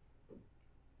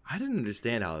 I didn't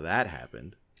understand how that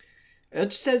happened.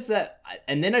 It just says that,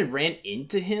 and then I ran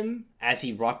into him as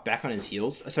he rocked back on his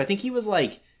heels. So I think he was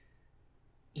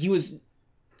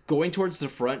going towards the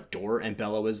front door, and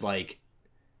Bella was like,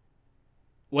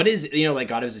 what is, like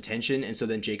got his attention. And so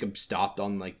then Jacob stopped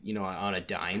on like, on a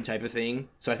dime type of thing.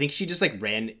 So I think she just like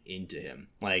ran into him.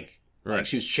 Like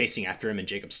she was chasing after him and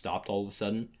Jacob stopped all of a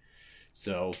sudden.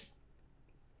 So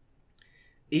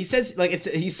he says like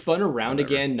he spun around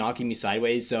again, knocking me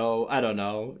sideways. So I don't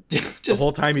know. Just the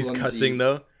whole time he's cussing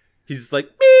though. He's like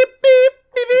beep beep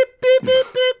beep beep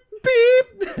beep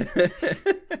beep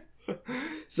beep.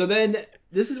 So then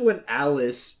this is when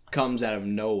Alice comes out of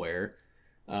nowhere,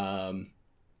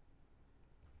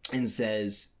 and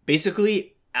says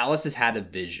basically Alice has had a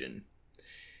vision,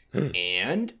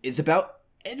 and it's about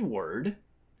Edward,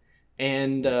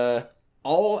 and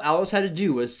all Alice had to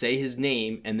do was say his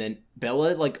name, and then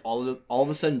Bella, like, all of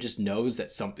a sudden just knows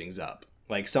that something's up.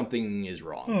 Like, something is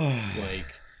wrong.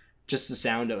 Like, just the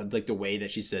sound of, like, the way that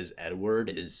she says Edward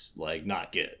is, like,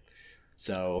 not good.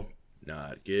 So...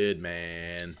 Not good,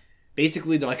 man.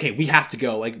 Basically, they're like, hey, we have to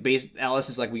go. Like, Alice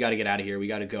is like, we gotta get out of here. We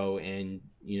gotta go and,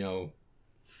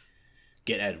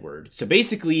 get Edward. So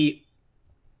basically,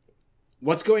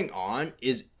 what's going on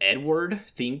is Edward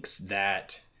thinks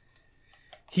that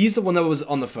he's the one that was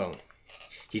on the phone.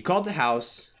 He called the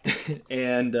house,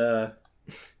 and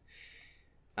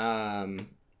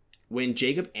when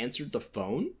Jacob answered the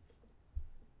phone,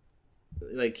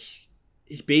 like,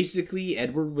 basically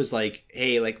Edward was like,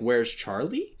 hey, like, where's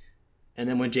Charlie? And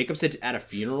then when Jacob said at a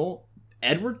funeral,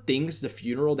 Edward thinks the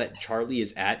funeral that Charlie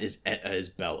is at is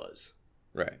Bella's.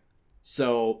 Right.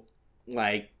 So,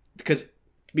 like, because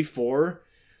before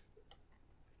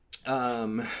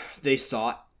they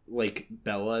saw, like,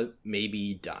 Bella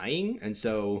maybe dying, and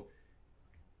so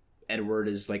Edward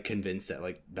is, like, convinced that,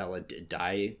 like, Bella did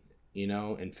die, you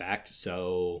know, in fact.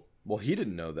 So, well, he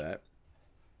didn't know that.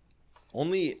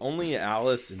 Only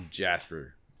Alice and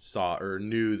Jasper saw or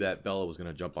knew that Bella was going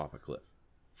to jump off a cliff.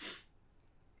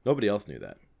 Nobody else knew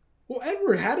that. well,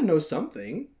 Edward had to know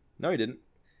something. No, he didn't.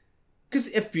 Because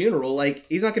a funeral, like,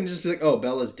 he's not going to just be like, oh,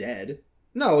 Bella's dead.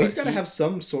 No, he's But got to have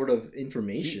some sort of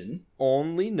information.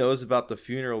 Only knows about the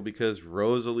funeral because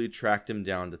Rosalie tracked him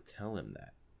down to tell him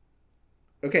that.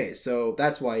 Okay, so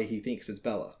that's why he thinks it's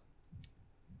Bella.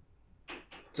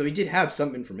 So he did have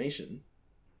some information.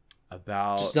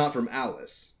 About... Just not from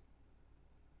Alice.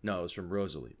 No, it was from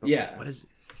Rosalie. But Yeah. What is it?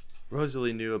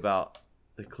 Rosalie knew about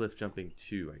the cliff jumping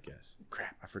too, I guess.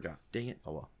 Crap, I forgot. Dang it.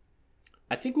 Oh well.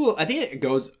 I think it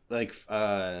goes, like,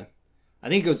 I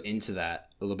think it goes into that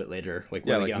a little bit later. Like,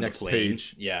 when Yeah, they like get on next the plane.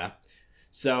 page. Yeah. Oh,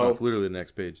 So, it's literally the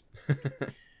next page.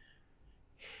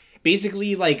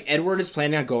 basically, like, Edward is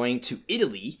planning on going to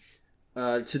Italy,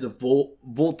 to the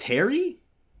Volterra?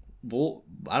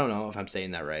 I don't know if I'm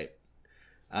saying that right.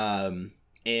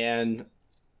 And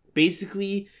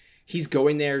basically, he's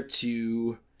going there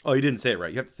to... Oh, you didn't say it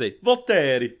right. You have to say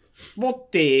Voltaire.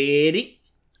 Volterra.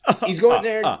 He's going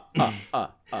there...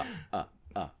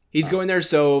 He's going there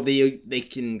so they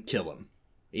can kill him.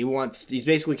 He's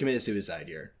basically committed suicide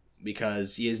here.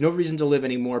 Because he has no reason to live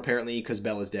anymore, apparently, because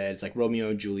Bella's dead. It's like Romeo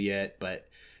and Juliet, but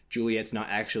Juliet's not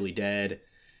actually dead.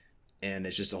 And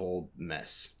it's just a whole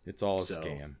mess. It's all a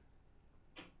scam.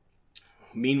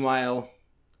 Meanwhile,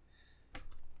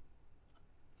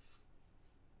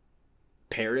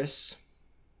 Paris.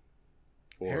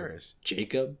 Or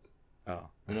Jacob, Oh.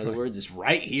 in other words, is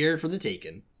right here for the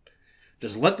taking.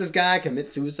 Just let this guy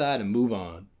commit suicide and move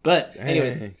on. But,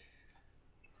 anyways... Hey.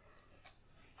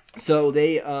 So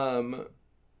they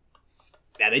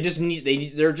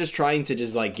they're just trying to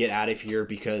just, like, get out of here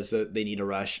because they need to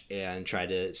rush and try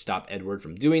to stop Edward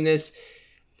from doing this.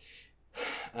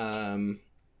 This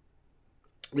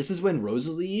is when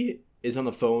Rosalie is on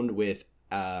the phone with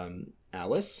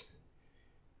Alice,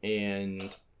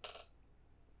 and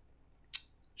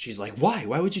she's like, why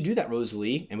would you do that,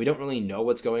 Rosalie? And we don't really know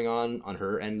what's going on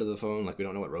her end of the phone. Like, we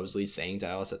don't know what Rosalie's saying to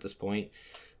Alice at this point,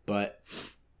 but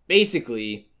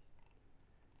basically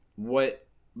what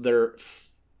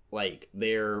what's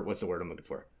the word I'm looking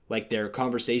for? Like, their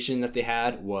conversation that they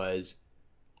had was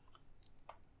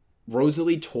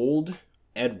Rosalie told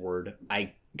Edward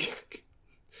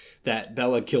that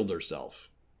Bella killed herself.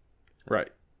 Right.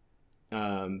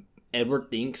 Edward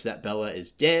thinks that Bella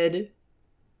is dead.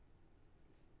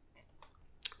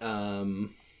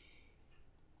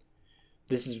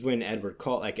 This is when Edward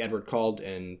called,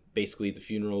 and basically the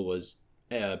funeral was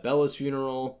Bella's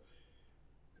funeral.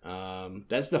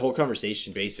 That's the whole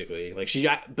conversation, basically. Like,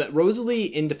 but Rosalie,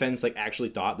 in defense, like, actually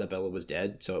thought that Bella was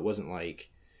dead, so it wasn't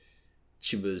like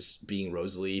she was being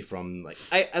Rosalie from, like,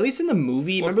 at least in the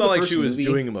movie. Well, it's remember not the like she was movie?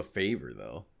 doing him a favor,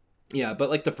 though. Yeah, but,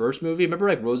 like, the first movie, remember,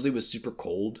 like, Rosalie was super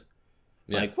cold.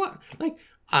 Yeah. Like, what? Like,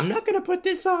 I'm not gonna put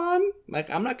this on. Like,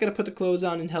 I'm not gonna put the clothes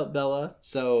on and help Bella.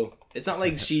 So it's not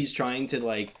like she's trying to,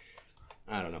 like,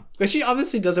 I don't know. Because she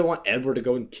obviously doesn't want Edward to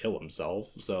go and kill himself.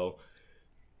 So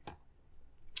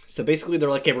basically they're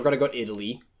like, okay, we're gonna go to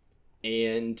Italy.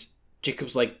 And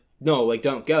Jacob's like, no, like,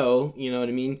 don't go. You know what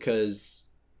I mean? Because,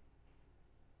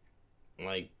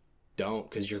 like, don't.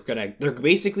 Because they're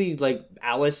basically, like,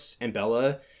 Alice and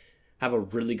Bella have a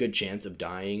really good chance of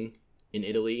dying in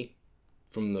Italy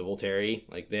from the Volterra.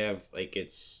 Like, they have, like,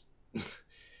 it's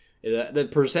the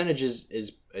percentage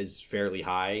is fairly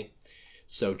high.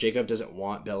 So Jacob doesn't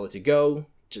want Bella to go,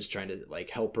 just trying to,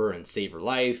 like, help her and save her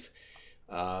life.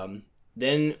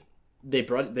 Then they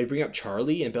bring up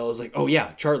Charlie, and Bella's like, oh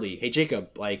yeah, Charlie, hey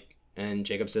Jacob, like, and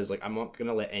Jacob says, like, I'm not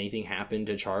gonna let anything happen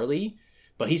to Charlie,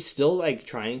 but he's still, like,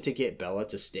 trying to get Bella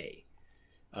to stay.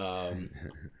 And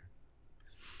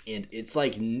it's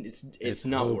like, it's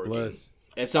not hopeless.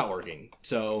 working. It's not working.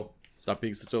 So Stop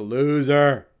being such a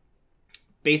loser.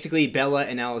 basically, Bella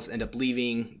and Alice end up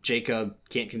leaving. Jacob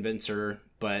can't convince her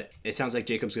But it sounds like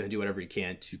Jacob's going to do whatever he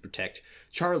can to protect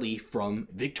Charlie from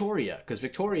Victoria, because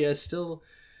Victoria is still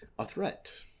a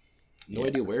threat. No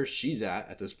idea where she's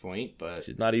at this point, but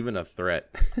she's not even a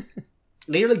threat.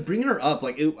 they're like bringing her up.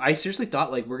 Like I seriously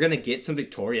thought like we're gonna get some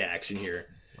Victoria action here,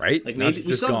 right? Like now maybe she's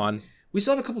we just still gone. we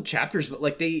still have a couple chapters, but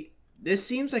like this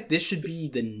seems like this should be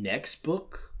the next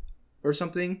book or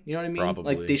something. You know what I mean?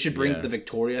 Probably, Like they should bring yeah. the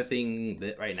Victoria thing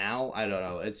right now. I don't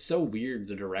know. It's so weird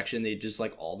the direction they just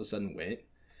like all of a sudden went.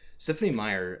 Stephanie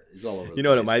Meyer is all over. You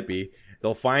know what it might be?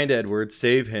 They'll find Edward,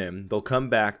 save him. They'll come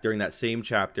back during that same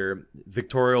chapter.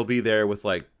 Victoria will be there with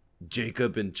like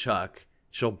Jacob and Chuck.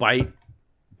 She'll bite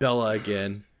Bella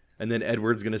again, and then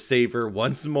Edward's gonna save her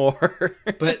once more.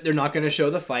 But they're not going to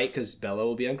show the fight because Bella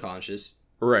will be unconscious.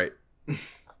 Right.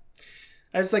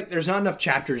 It's like there's not enough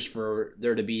chapters for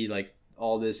there to be like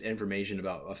all this information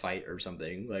about a fight or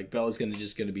something. Like Bella's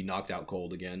gonna be knocked out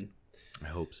cold again. I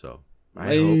hope so.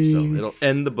 I hope so. It'll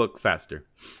end the book faster.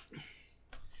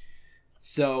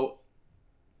 So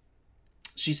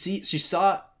she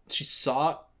saw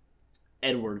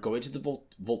Edward go into the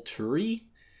Volturi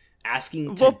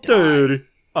asking to die.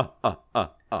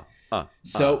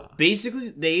 So basically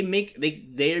they make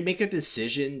a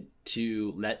decision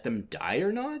to let them die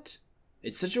or not.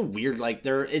 It's such a weird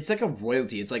it's like a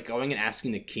royalty. It's like going and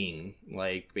asking the king,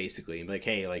 like basically like,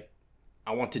 hey, like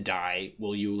I want to die.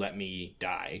 Will you let me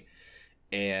die?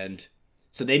 And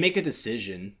so they make a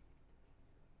decision.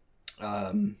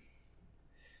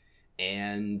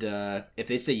 If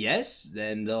they say yes,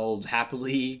 then they'll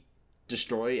happily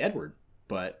destroy Edward.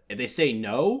 But if they say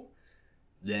no,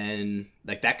 then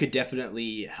like that could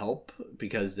definitely help,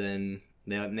 because then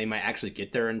they might actually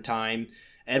get there in time.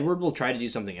 Edward will try to do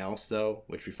something else though,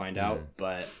 which we find out.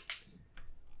 But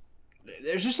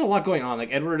there's just a lot going on.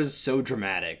 Like Edward is so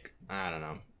dramatic. I don't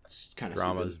know. It's kind of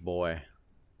drama's stupid. Boy.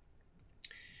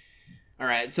 All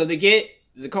right, so they get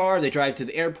the car, they drive to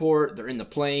the airport, they're in the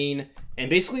plane, and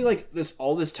basically like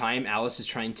all this time Alice is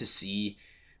trying to see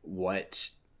what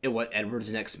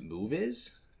Edward's next move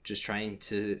is, just trying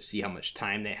to see how much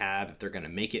time they have, if they're going to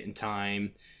make it in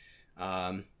time.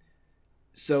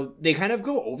 So they kind of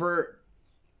go over,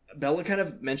 Bella kind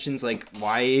of mentions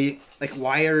why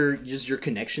are just your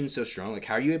connections so strong? Like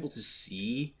how are you able to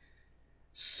see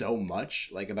so much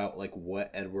about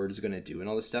what Edward's going to do and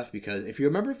all this stuff? Because if you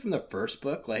remember from the first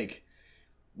book, like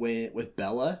with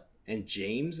Bella and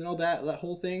James and all that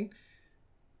whole thing,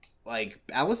 like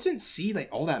Alice didn't see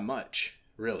all that much,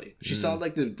 really. She saw the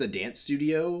dance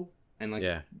studio and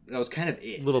that was kind of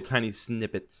it. Little tiny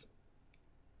snippets.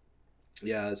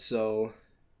 Yeah, so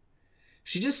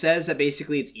she just says that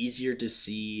basically it's easier to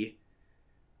see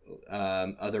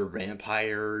other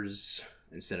vampires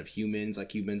instead of humans.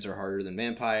 Like humans are harder than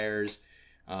vampires.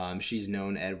 She's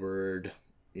known Edward,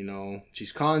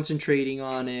 she's concentrating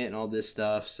on it and all this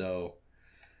stuff. So,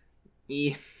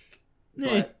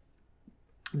 but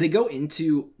they go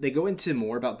into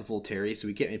more about the Volturi, so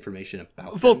we get information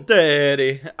about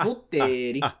Volturi.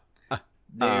 Volturi.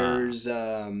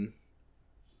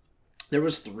 There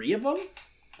was 3 of them,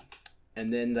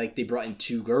 and then they brought in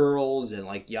 2 girls and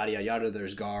yada yada yada.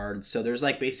 There's guards, so there's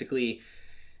basically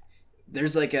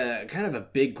there's a kind of a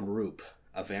big group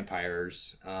of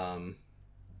vampires.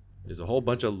 There's a whole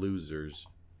bunch of losers.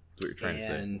 That's what you're trying to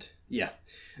say. And yeah,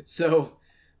 so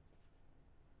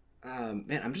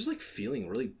man, I'm just feeling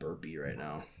really burpy right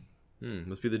now.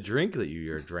 Must be the drink that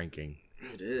you're drinking.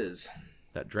 It is.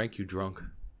 That drank you drunk.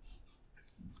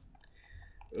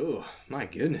 Oh my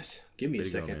goodness! Give me a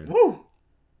second. Go, Woo!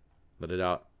 Let it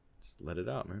out. Just let it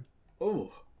out, man.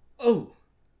 Oh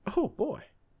Boy.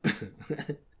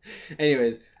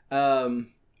 Anyways, all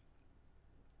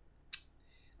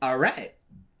right.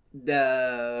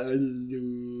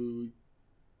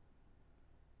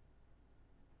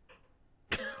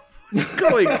 What's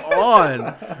going on?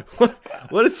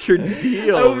 What is your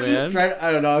deal, I was man? just trying.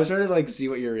 I don't know. I was trying to see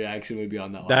what your reaction would be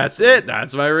on that. That's one. it.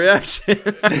 That's my reaction.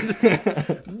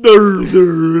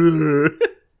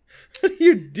 What are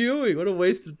you doing? What a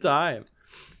waste of time.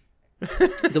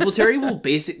 The Volturi will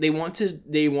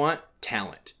they want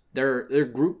talent. They're a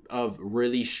group of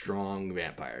really strong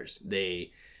vampires.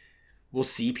 They will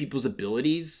see people's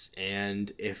abilities,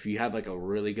 and if you have a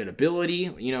really good ability,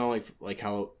 like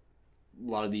how a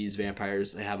lot of these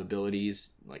vampires, they have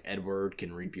abilities. Like Edward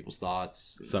can read people's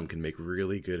thoughts. Some can make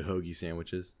really good hoagie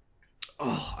sandwiches.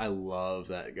 Oh, I love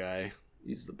that guy.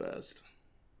 He's the best.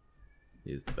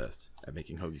 He is the best at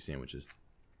making hoagie sandwiches.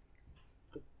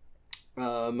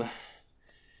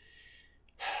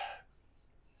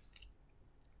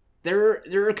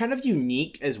 They're kind of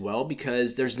unique as well,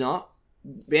 because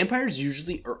vampires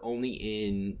usually are only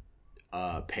in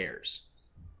pairs.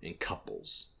 in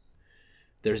couples.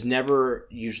 There's never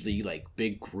usually like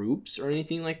big groups or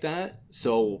anything like that.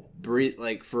 So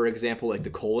like for example, like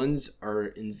the Colons are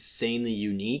insanely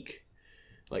unique.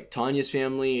 Like Tanya's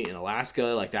family in Alaska,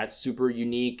 like that's super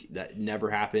unique. That never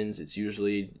happens. It's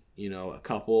usually, a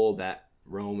couple that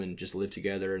roam and just live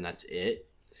together, and that's it.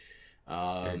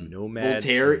 They're nomads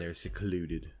and they're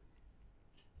secluded.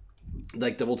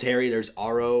 Like the Volteri, there's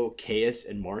Aro, Caius,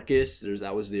 and Marcus.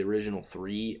 That was the original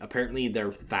 3. Apparently,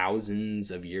 they're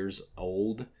thousands of years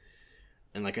old.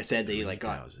 And like I said,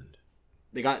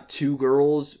 they got 2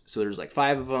 girls, so there's like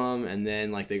 5 of them, and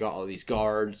then like they got all these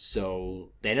guards.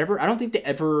 So I don't think they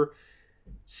ever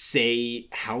say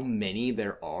how many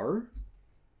there are.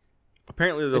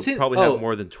 Apparently, they'll probably have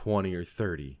more than 20 or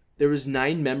 30. There was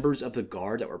 9 members of the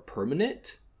guard that were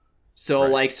permanent. So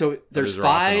there's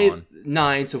 5,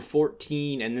 9, so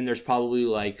 14, and then there's probably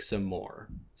like some more.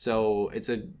 So it's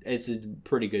a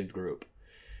pretty good group.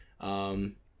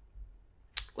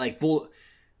 Like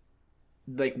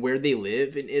where they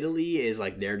live in Italy is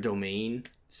like their domain.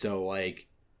 So like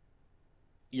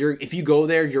if you go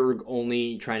there, you're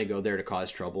only trying to go there to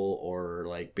cause trouble or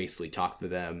like basically talk to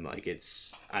them. Like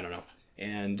I don't know.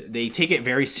 And they take it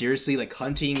very seriously, like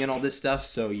hunting and all this stuff.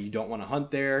 So you don't want to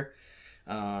hunt there.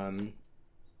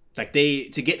 Like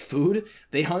to get food,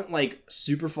 they hunt like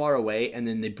super far away and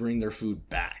then they bring their food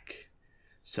back.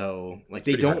 So like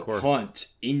they don't hunt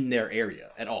in their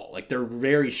area at all. Like they're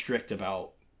very strict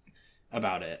about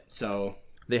it. So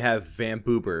they have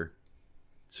Vampoober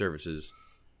services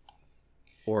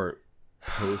or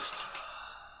host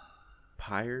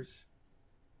pyres,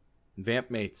 Vamp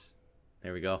mates.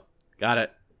 There we go. Got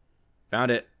it.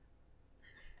 Found it.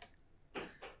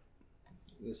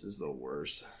 This is the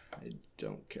worst. I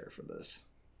don't care for this.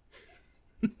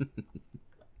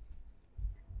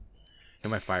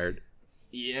 Am I fired?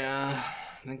 Yeah,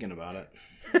 thinking about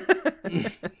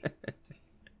it.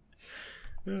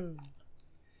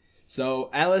 So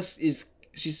Alice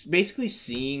she's basically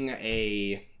seeing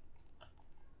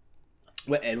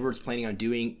what Edward's planning on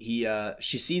doing.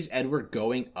 She sees Edward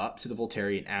going up to the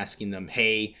Volteri and asking them,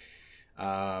 "Hey,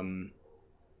 can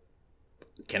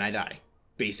I die?"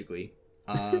 Basically.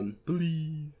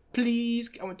 Please,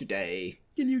 I want to die.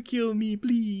 Can you kill me,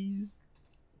 please?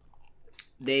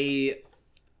 They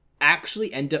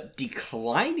actually end up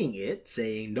declining it,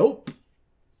 saying, "Nope.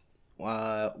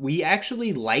 We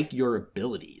actually like your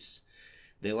abilities."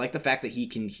 They like the fact that he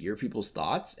can hear people's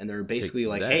thoughts, and they're basically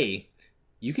like, "Hey,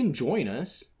 you can join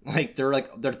us." Like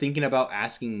they're thinking about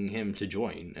asking him to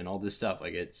join and all this stuff.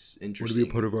 Like it's interesting. Want to be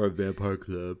a part of our vampire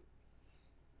club?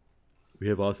 We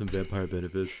have awesome vampire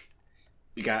benefits.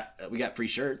 We got free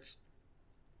shirts.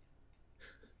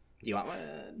 Do you want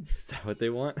one? Is that what they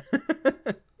want?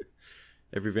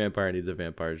 Every vampire needs a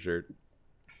vampire shirt.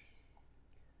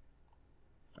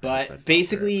 But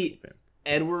basically,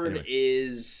 Edward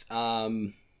is I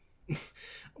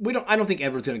don't think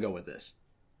Edward's gonna go with this.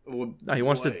 No, he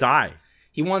wants to die.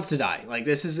 He wants to die. Like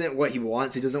this isn't what he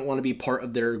wants. He doesn't want to be part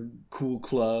of their cool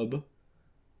club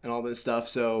and all this stuff.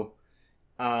 So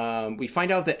we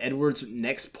find out that Edward's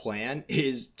next plan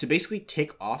is to basically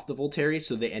tick off the Volteri,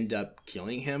 so they end up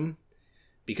killing him,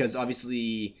 because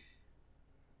obviously,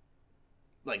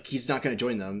 like, he's not going to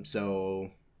join them.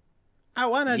 So I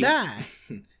want to die.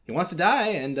 He wants to die,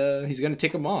 and he's going to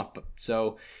tick him off.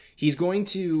 So he's going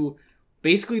to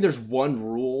basically. There's one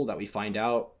rule that we find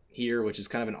out here, which is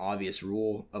kind of an obvious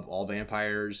rule of all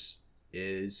vampires,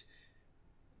 is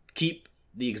keep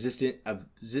the existence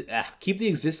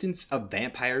of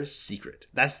vampires secret.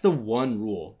 That's the one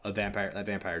rule of that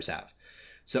vampires have.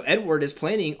 So Edward is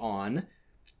planning on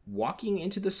walking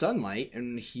into the sunlight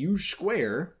in a huge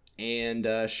square and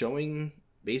showing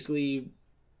basically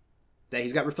that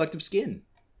he's got reflective skin.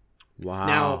 Wow.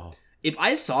 Now, if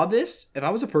I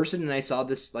was a person and I saw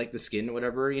this, like the skin or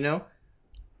whatever,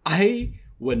 I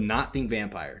would not think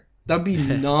vampire. That'd be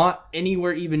not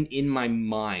anywhere even in my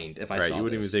mind if I saw this. Right, you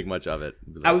wouldn't even think much of it.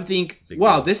 Like, I would think,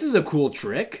 wow, this is a cool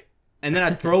trick. And then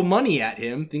I'd throw money at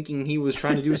him thinking he was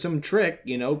trying to do some trick,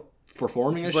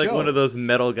 performing a show. It's like one of those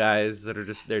metal guys that are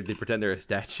just there. They pretend they're a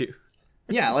statue.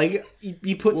 Yeah, like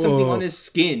you put something on his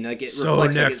skin. Like it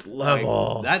reflects next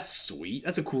level. Like, that's sweet.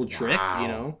 That's a cool trick,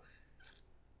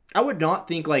 I would not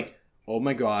think like, oh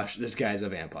my gosh, this guy's a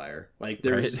vampire. Like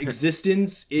their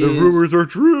existence is... The rumors are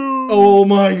true! Oh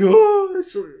my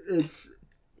gosh!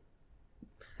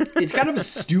 It's kind of a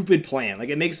stupid plan. Like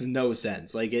it makes no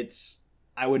sense. Like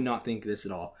I would not think this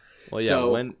at all. Well, yeah,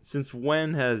 so, since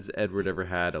when has Edward ever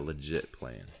had a legit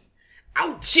plan?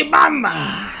 Ouchie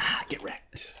mama! Get wrecked.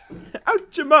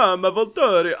 Ouch, mamma,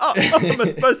 Volturi. Ma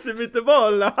spassi mitt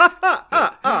bolla.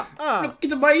 Look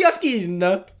at my skin.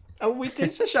 It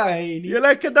is so shiny. You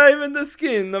like a dive in the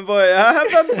skin, boy. A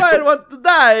vampire want to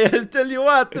die. I tell you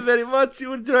what, very much you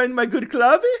will join my good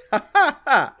club.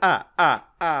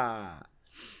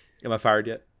 Am I fired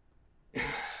yet?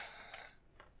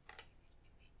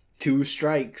 2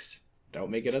 strikes. Don't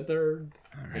make it a third.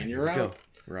 All right, And you're here we out. go.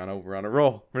 We're on a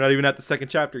roll. We're not even at the second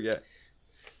chapter yet.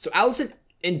 So Allison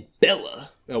and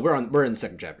Bella. No, we're in the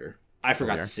second chapter. I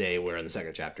forgot are? to say we're in the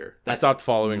second chapter. I stopped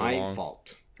following my along.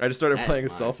 fault. I just started That's playing a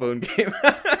my cell phone game.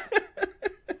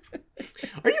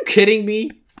 Are you kidding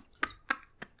me?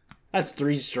 That's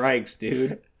 3 strikes,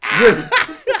 dude. You're-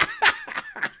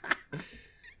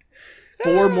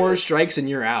 4 more strikes and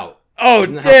you're out. Oh,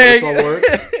 Isn't that dang! how baseball works?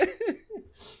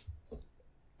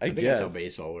 I think guess. that's how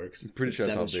baseball works. I'm pretty sure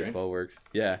that's how 7 strikes. baseball works.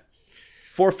 Yeah.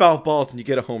 4 foul balls and you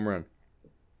get a home run.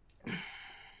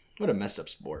 What a messed up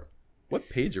sport. What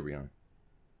page are we on?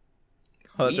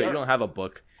 Oh, that's We right. are- You don't have a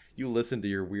book. You listen to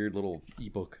your weird little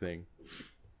ebook thing.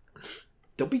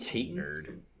 Don't be hating.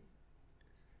 Nerd.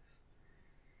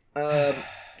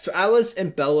 So Alice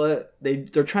and Bella,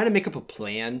 they're trying to make up a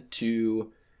plan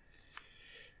to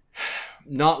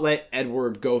not let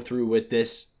Edward go through with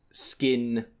this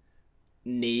skin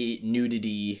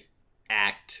nudity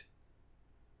act.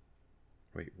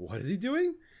 Wait, what is he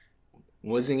doing?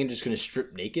 Wasn't he just going to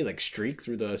strip naked, like streak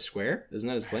through the square? Isn't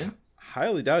that his plan?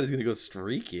 Highly doubt he's going to go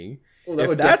streaking. Well,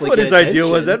 If that's what definitely his get idea was,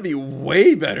 attention. that'd be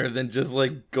way better than just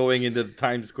like going into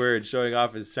Times Square and showing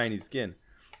off his shiny skin.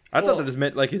 I thought that just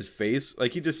meant like his face.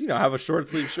 Like he'd just, have a short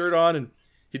sleeve shirt on and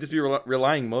he'd just be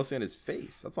relying mostly on his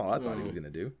face. That's all I thought he was going to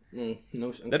do. No,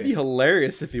 okay. That'd be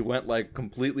hilarious if he went like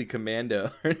completely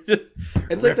commando. Just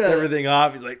It's like ripped the- everything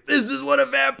off. He's like, this is what a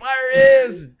vampire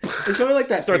is. It's probably like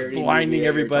that Starts parody blinding movie that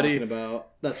you were everybody. talking about.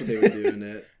 That's what they were doing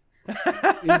it.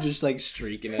 You're just like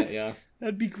streaking it, yeah.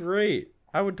 That'd be great.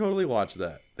 I would totally watch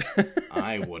that.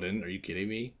 I wouldn't. Are you kidding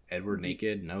me? Edward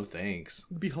naked? No thanks.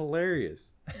 It'd be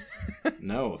hilarious.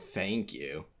 No, thank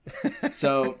you.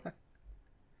 So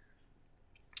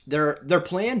their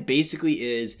plan basically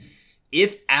is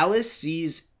if Alice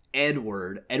sees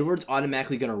Edward's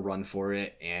automatically gonna run for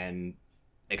it and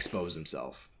expose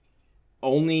himself.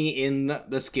 Only in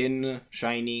the skin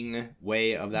shining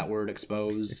way of that word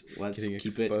expose. Let's Getting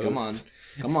keep it. Come on. exposed.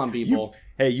 Come on, people.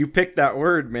 Hey, you picked that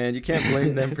word, man. You can't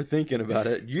blame them for thinking about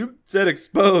it. You said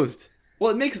exposed. Well,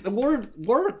 it makes the word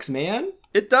works, man.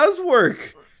 It does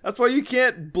work. That's why you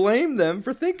can't blame them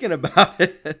for thinking about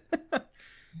it.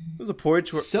 It was a poor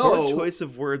choice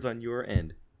of words on your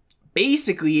end.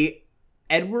 Basically,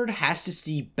 Edward has to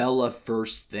see Bella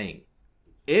first thing.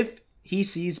 If he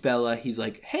sees Bella, he's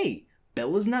like, hey,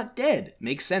 Bella's not dead.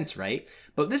 Makes sense, right?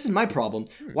 But this is my problem.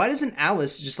 Why doesn't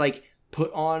Alice just like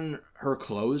put on her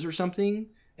clothes or something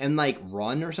and like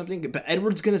run or something? But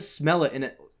Edward's gonna smell it in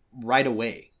it right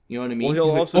away. You know what I mean? Well, he'll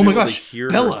He's like, also oh be my able gosh, to hear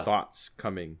Bella. her thoughts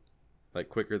coming like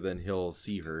quicker than he'll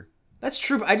see her. That's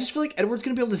true, but I just feel like Edward's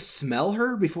gonna be able to smell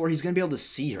her before he's gonna be able to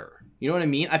see her. You know what I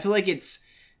mean? I feel like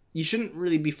you shouldn't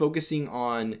really be focusing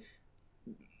on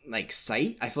like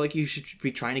sight. I feel like you should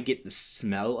be trying to get the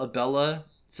smell of Bella,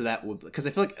 so that would, because I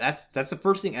feel like that's the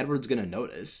first thing Edward's gonna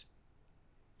notice.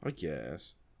 I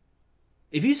guess.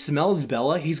 If he smells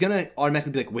Bella, he's gonna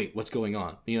automatically be like, "Wait, what's going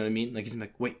on?" You know what I mean? Like he's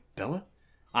like, "Wait, Bella?"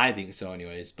 I think so,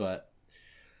 anyways. But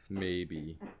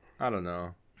Maybe. I don't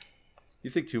know. You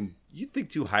think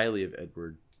too highly of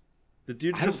Edward. The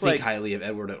dude's I don't just think like, highly of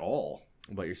Edward at all.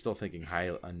 but you're still thinking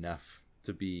high enough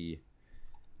to be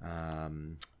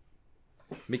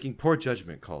making poor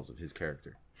judgment calls of his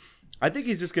character. I think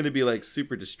he's just going to be like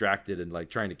super distracted and like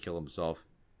trying to kill himself.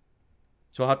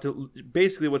 She'll have to,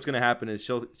 basically what's going to happen is she's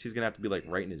going to have to be like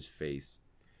right in his face.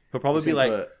 He'll probably be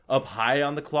like up high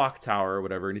on the clock tower or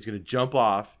whatever, and he's going to jump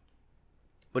off,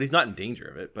 but he's not in danger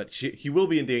of it, but he will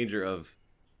be in danger of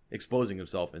exposing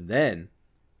himself and then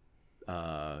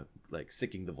like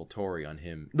sicking the Volturi on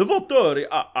him. The Volturi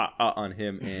on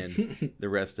him and the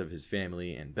rest of his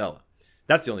family and Bella.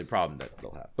 That's the only problem that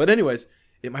they'll have. But anyways,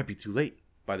 it might be too late.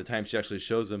 By the time she actually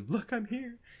shows him, look, I'm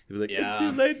here. He'll be like, Yeah. it's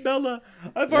too late, Bella.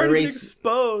 I've already been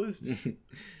exposed.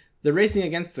 They're racing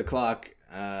against the clock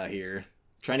here,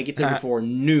 trying to get there before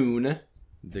noon,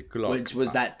 The clock. which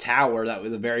was that tower that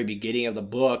was the very beginning of the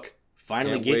book.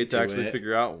 Finally Can't get wait to to actually it.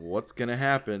 figure out what's going to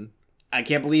happen. I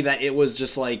can't believe that it was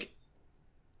just like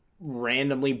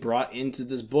randomly brought into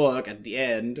this book at the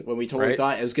end when we totally Right.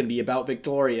 thought it was going to be about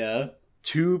Victoria.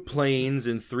 2 planes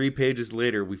and 3 pages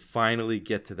later, we finally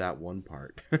get to that one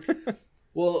part.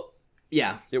 Well,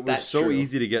 yeah, It was that's so true.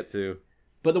 easy to get to.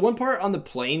 But the one part on the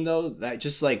plane, though, that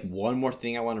just like one more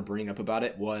thing I want to bring up about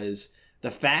it was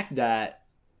the fact that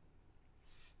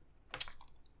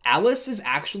Alice is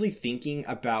actually thinking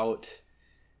about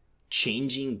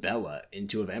changing Bella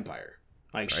into a vampire.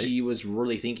 Like, she was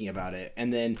really thinking about it.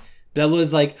 And then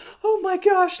Bella's like, oh my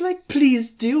gosh, like,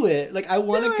 please do it. Like, I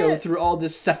want to go through all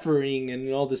this suffering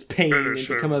and all this pain and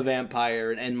become a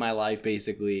vampire and end my life,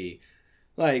 basically.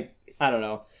 Like, I don't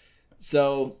know.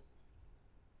 So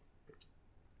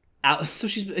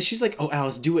she's like, oh,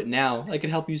 Alice, do it now. I can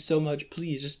help you so much.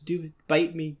 Please, just do it.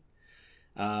 Bite me.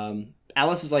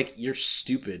 Alice is like, you're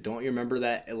stupid. Don't you remember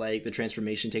that, like, the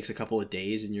transformation takes a couple of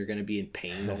days and you're going to be in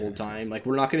pain the whole time? Like,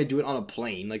 we're not going to do it on a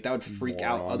plane. Like, that would freak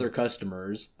out other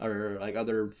customers or, like,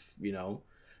 other,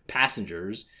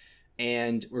 passengers.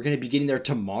 And we're going to be getting there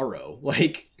tomorrow.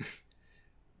 Like,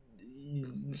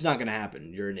 it's not going to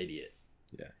happen. You're an idiot.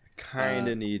 Yeah. I kind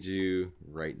of need you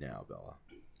right now, Bella.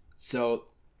 So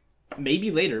maybe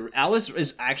later. Alice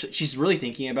is actually, she's really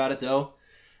thinking about it, though.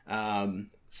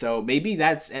 So maybe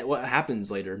that's what happens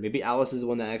later. Maybe Alice is the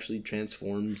one that actually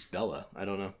transforms Bella. I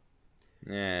don't know.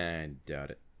 I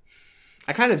doubt it.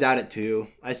 I kind of doubt it too.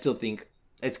 I still think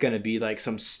it's going to be like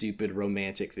some stupid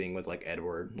romantic thing with like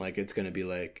Edward. Like, it's going to be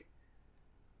like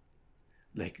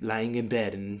lying in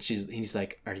bed and he's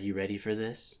like, are you ready for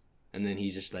this? And then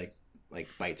he just like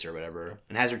bites her or whatever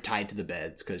and has her tied to the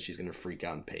bed because she's going to freak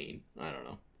out in pain. I don't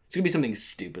know. It's going to be something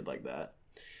stupid like that.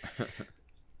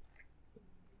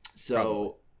 So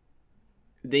probably.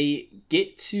 They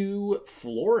get to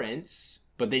Florence,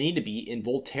 but they need to be in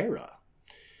Volterra.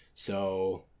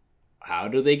 So how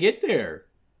do they get there?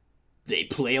 They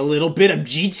play a little bit of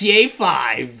GTA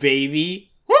 5,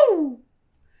 baby. Woo!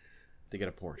 They get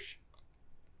a Porsche.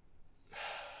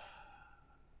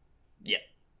 Yeah.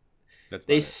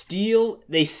 They steal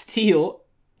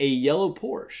a yellow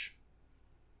Porsche.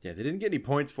 Yeah, they didn't get any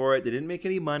points for it. They didn't make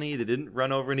any money. They didn't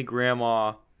run over any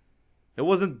grandma. It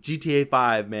wasn't GTA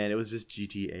 5, man. It was just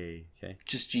GTA, okay?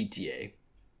 Just GTA.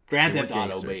 Grand Theft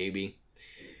Auto, baby.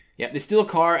 Yeah, they steal a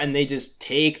car and they just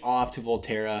take off to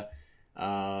Volterra.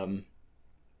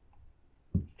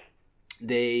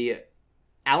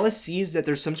 Alice sees that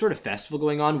there's some sort of festival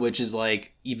going on, which is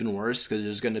like even worse because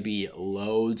there's going to be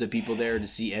loads of people there to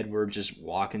see Edward just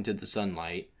walk into the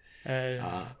sunlight.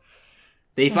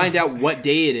 They find out what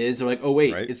day it is. They're like, oh,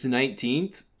 wait, It's the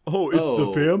 19th? Oh, it's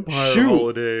the vampire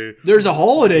holiday. There's a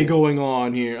holiday going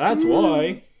on here. That's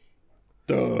why.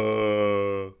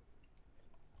 Duh.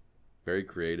 Very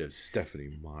creative,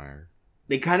 Stephanie Meyer.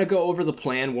 They kind of go over the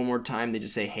plan one more time. They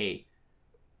just say, hey,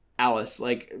 Alice,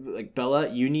 like Bella,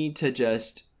 you need to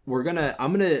just, I'm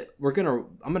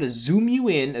gonna zoom you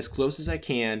in as close as I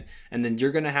can, and then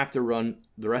you're gonna have to run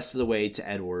the rest of the way to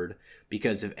Edward,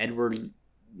 because if Edward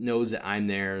knows that I'm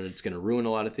there, it's gonna ruin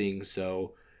a lot of things.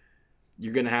 So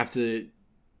you're gonna have to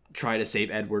try to save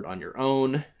Edward on your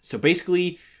own. So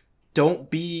basically, don't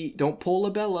pull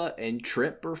a Bella and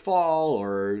trip or fall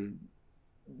or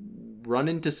run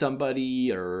into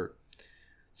somebody or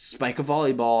spike a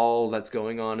volleyball that's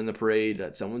going on in the parade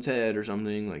at someone's head or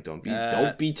something. Like, don't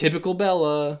be typical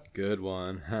Bella. Good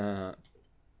one.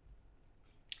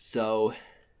 So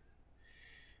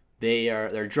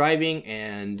they're driving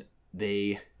and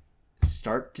they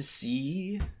start to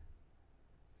see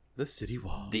the city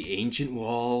wall, the ancient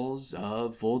walls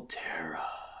of Volterra.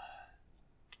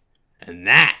 And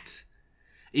that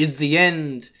is the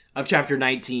end of chapter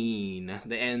 19,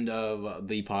 the end of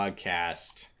the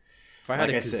podcast. If I had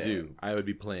a kazoo, I would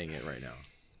be playing it right now.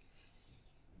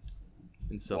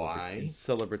 In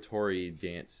celebratory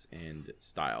dance and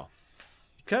style.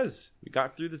 Because we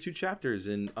got through the 2 chapters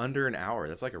in under an hour.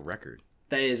 That's like a record.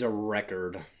 That is a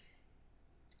record.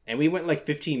 And we went like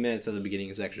 15 minutes at the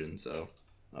beginning section, so,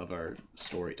 of our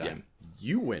story time. Yeah,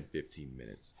 you went 15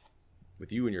 minutes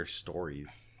with you and your stories.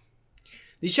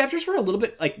 These chapters were a little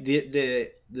bit like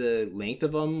the length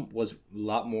of them was a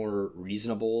lot more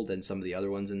reasonable than some of the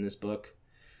other ones in this book.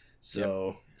 So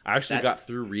yep. I actually got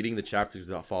through reading the chapters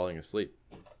without falling asleep.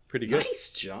 Pretty good.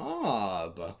 Nice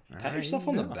job. Pat yourself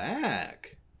on the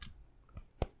back.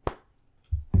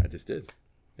 I just did.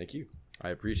 Thank you. I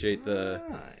appreciate the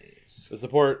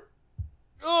support.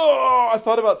 Oh, I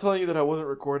thought about telling you that I wasn't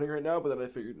recording right now, but then I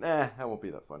figured, that won't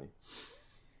be that funny.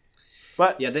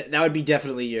 But yeah, that would be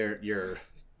definitely your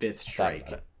 5th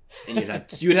strike, and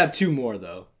you'd have 2 more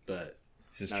though. But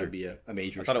this is that true. Would be a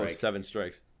major. I thought strike. It was 7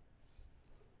 strikes.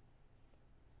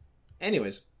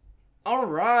 Anyways, all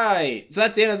right. So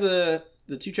that's the end of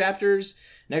the 2 chapters.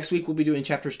 Next week we'll be doing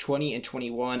chapters 20 and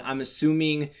 21. I'm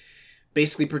assuming,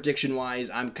 basically prediction wise,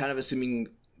 I'm kind of assuming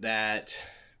that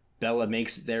Bella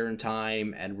makes it there in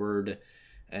time. Edward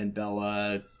and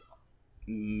Bella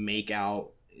make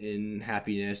out in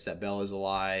happiness that Bella's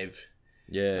alive.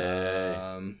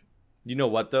 Yeah. You know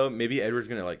what though? Maybe Edward's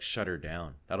gonna like shut her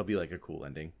down. That'll be like a cool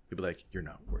ending. He'll be like, "You're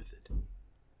not worth it,"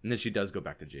 and then she does go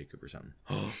back to Jacob or something.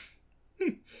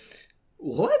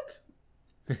 What?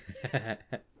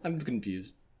 I'm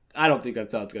confused. I don't think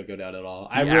that's how it's gonna go down at all.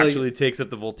 He actually takes up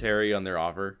the Volturi on their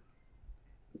offer,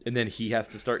 and then he has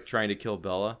to start trying to kill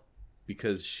Bella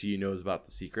because she knows about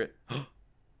the secret.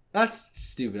 That's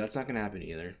stupid. That's not gonna happen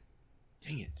either.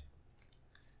 Dang it!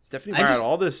 Stephanie Meyer had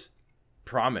all this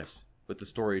promise with the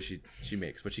story she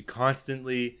makes, but she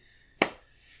constantly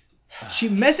she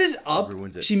messes up.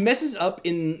 Ruins it. She messes up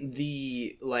in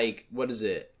the like what is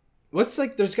it? What's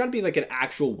like there's got to be like an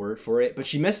actual word for it, but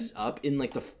she messes up in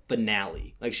like the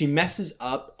finale. Like she messes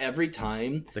up every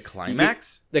time. The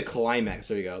climax? The climax.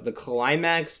 There you go. The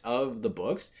climax of the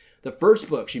books. The first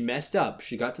book, she messed up.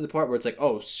 She got to the part where it's like,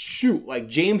 oh, shoot. Like,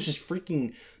 James just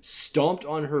freaking stomped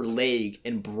on her leg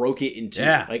and broke it in two.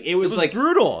 Yeah. Like, it was like...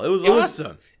 brutal. It was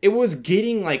awesome. It was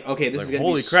getting like, okay, this is going to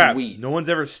be holy crap. sweet. No one's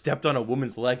ever stepped on a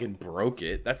woman's leg and broke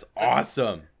it. That's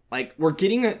awesome. Like, we're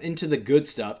getting into the good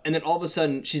stuff. And then all of a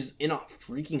sudden, she's in a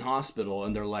freaking hospital.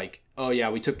 And they're like, oh,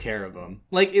 yeah, we took care of him.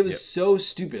 Like, it was so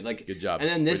stupid. Like, good job. And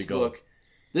then this book,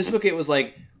 it was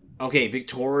like, okay,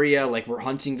 Victoria, like, we're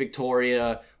hunting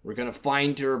Victoria. We're going to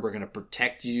find her. We're going to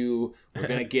protect you. We're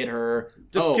going to get her.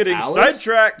 Just kidding. Alice?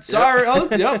 Sidetracked. Sorry. Yep.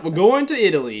 Oh, yep. We're going to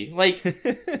Italy. Like,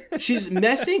 she's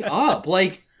messing up.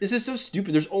 Like, this is so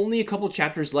stupid. There's only a couple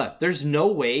chapters left. There's no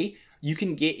way you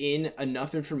can get in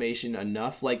enough information,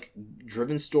 enough, like,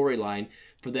 driven storyline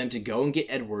for them to go and get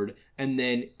Edward and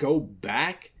then go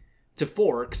back to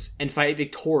Forks and fight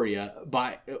Victoria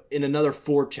in another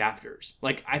 4 chapters.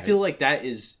 Like, I feel like that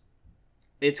is...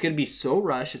 It's going to be so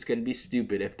rushed, it's going to be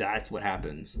stupid if that's what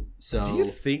happens. So, do you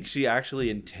think she actually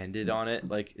intended on it?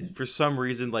 Like, for some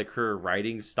reason, like, her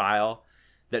writing style,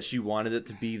 that she wanted it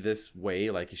to be this way?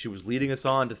 Like, she was leading us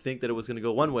on to think that it was going to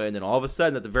go one way, and then all of a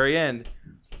sudden, at the very end,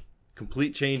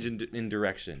 complete change in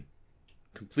direction.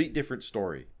 Complete different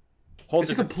story.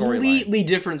 It's a completely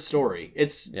different story.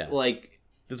 It's like...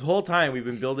 This whole time, we've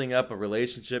been building up a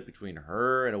relationship between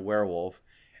her and a werewolf,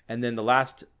 and then the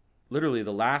last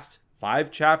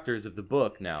 5 chapters of the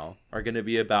book now are going to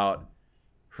be about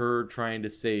her trying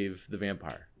to save the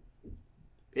vampire.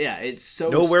 Yeah, it's so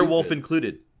no stupid. Werewolf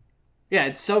included. Yeah,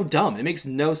 it's so dumb. It makes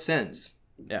no sense.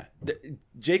 Yeah.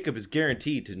 Jacob is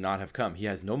guaranteed to not have come. He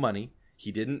has no money.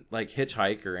 He didn't like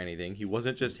hitchhike or anything. He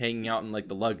wasn't just hanging out in like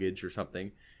the luggage or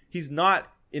something. He's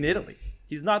not in Italy.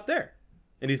 He's not there.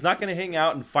 And he's not going to hang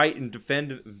out and fight and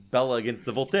defend Bella against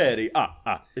the Volturi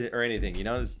or anything, you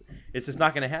know? It's just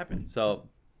not going to happen. So...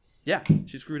 yeah,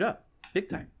 she screwed up big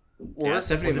time. Or was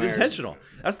it intentional?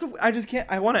 That's the. I just can't.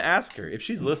 I want to ask her if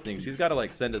she's listening. She's got to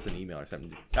like send us an email or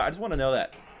something. I just want to know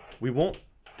that. We won't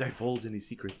divulge any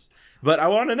secrets, but I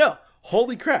want to know.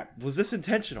 Holy crap! Was this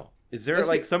intentional? Is there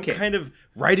some kind of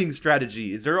writing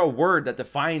strategy? Is there a word that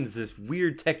defines this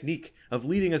weird technique of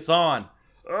leading us on?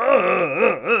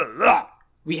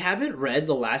 We haven't read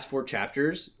the last 4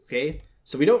 chapters, okay?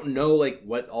 So we don't know like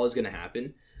what all is going to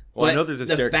happen. Well, I know there's a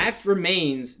staircase. The fact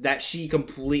remains that she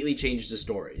completely changes the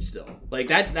story still. Like,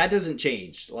 that doesn't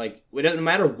change. Like, no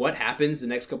matter what happens the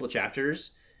next couple of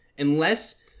chapters,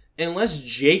 unless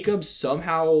Jacob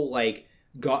somehow, like,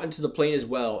 got into the plane as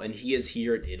well and he is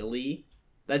here in Italy,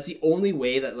 that's the only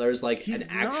way that there's, like, he's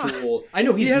an actual... I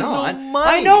know he's he not. No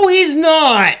money. I know he's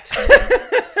not!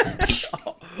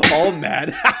 All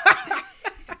mad.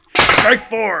 Strike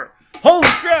 4! Holy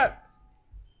crap!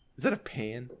 Is that a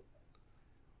pan?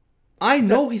 I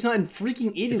know he's not in freaking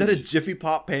Italy. Is that a Jiffy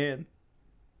Pop pan?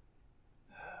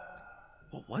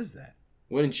 What was that?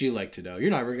 Wouldn't you like to know? You're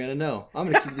never gonna know. I'm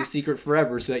gonna keep the secret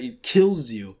forever so that it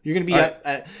kills you. You're gonna be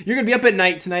you're gonna be up at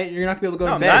night tonight. You're not gonna be able to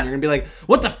go to bed. You're gonna be like,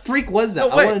 "What the freak was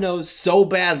that?" I want to know so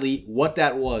badly what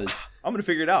that was. I'm gonna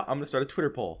figure it out. I'm gonna start a Twitter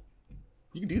poll.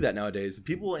 You can do that nowadays.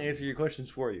 People will answer your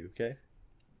questions for you. Okay?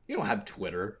 You don't have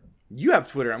Twitter. You have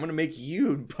Twitter. I'm gonna make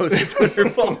you post a Twitter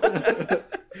poll.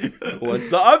 What's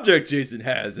the object Jason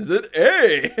has? Is it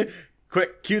A?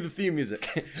 Quick, cue the theme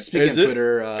music. Speaking of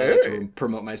Twitter, to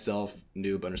promote myself,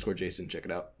 noob_Jason. Check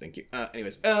it out. Thank you.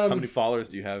 Anyways. How many followers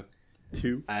do you have?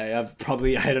 2? I have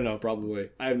probably. I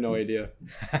have no idea.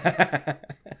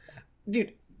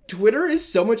 Dude, Twitter is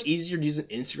so much easier to use than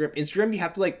Instagram. Instagram, you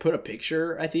have to like put a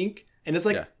picture, I think. And it's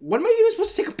like, what am I even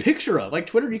supposed to take a picture of? Like,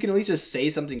 Twitter, you can at least just say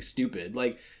something stupid.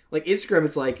 Like Instagram,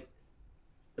 it's like,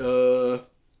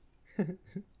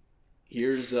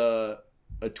 here's a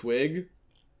twig.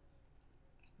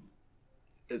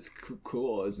 It's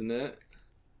cool, isn't it?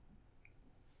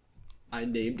 I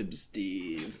named him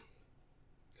Steve.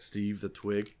 Steve the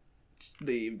Twig.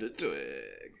 Steve the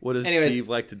Twig. What does Anyways. Steve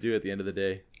like to do at the end of the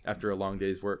day after a long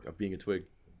day's work of being a twig?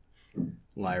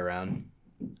 Lie around.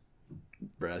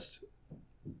 Rest.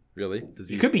 Really? Does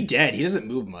He he could be dead. He doesn't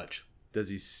move much. does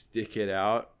he stick it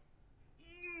out?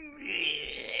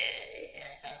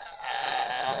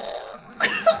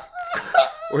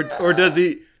 Or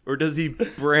does he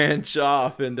branch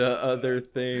off into other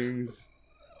things?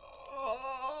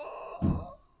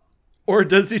 Or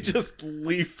does he just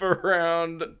leaf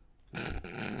around?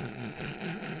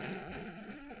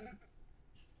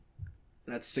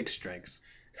 That's 6 strikes.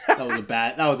 That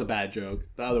was a bad joke.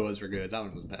 The other ones were good. That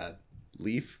one was bad.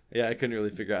 Leaf? Yeah, I couldn't really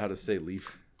figure out how to say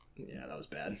leaf. Yeah, that was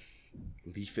bad.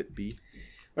 Leaf it be.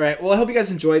 All right. Well, I hope you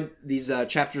guys enjoyed these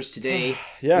chapters today.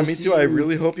 Yeah, We'll me see too. I you-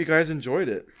 really hope you guys enjoyed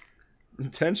it.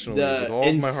 Intentionally, with The all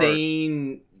of my heart.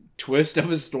 insane twist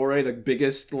of a story, the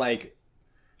biggest like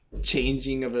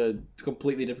changing of a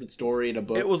completely different story in a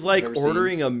book. It was I've like ever seen.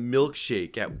 ordering a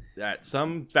milkshake at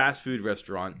some fast food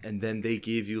restaurant, and then they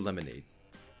gave you lemonade.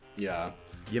 Yeah,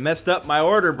 You messed up my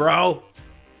order, bro.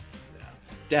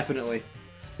 definitely.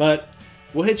 But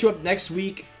we'll hit you up next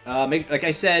week. Like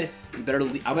I said, I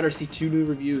better see 2 new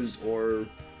reviews or we're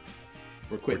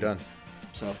We're quitting. done.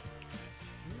 So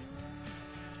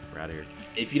We're out of here.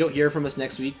 if you don't hear from us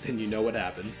next week, then you know what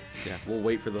happened. Yeah, we'll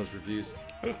wait for those reviews.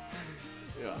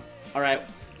 Yeah. All right.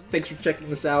 Thanks for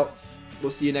checking us out.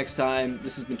 We'll see you next time.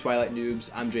 This has been Twilight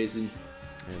Noobs. I'm Jason.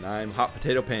 And I'm Hot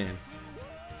Potato Pan.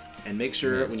 And make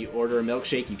sure when you order a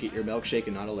milkshake, you get your milkshake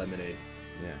and not a lemonade.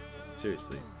 Yeah,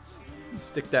 seriously.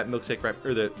 Stick that milkshake right,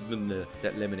 or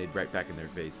that lemonade right back in their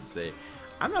face and say,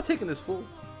 "I'm not taking this full."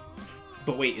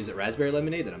 But wait, is it raspberry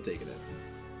lemonade? Then I'm taking it.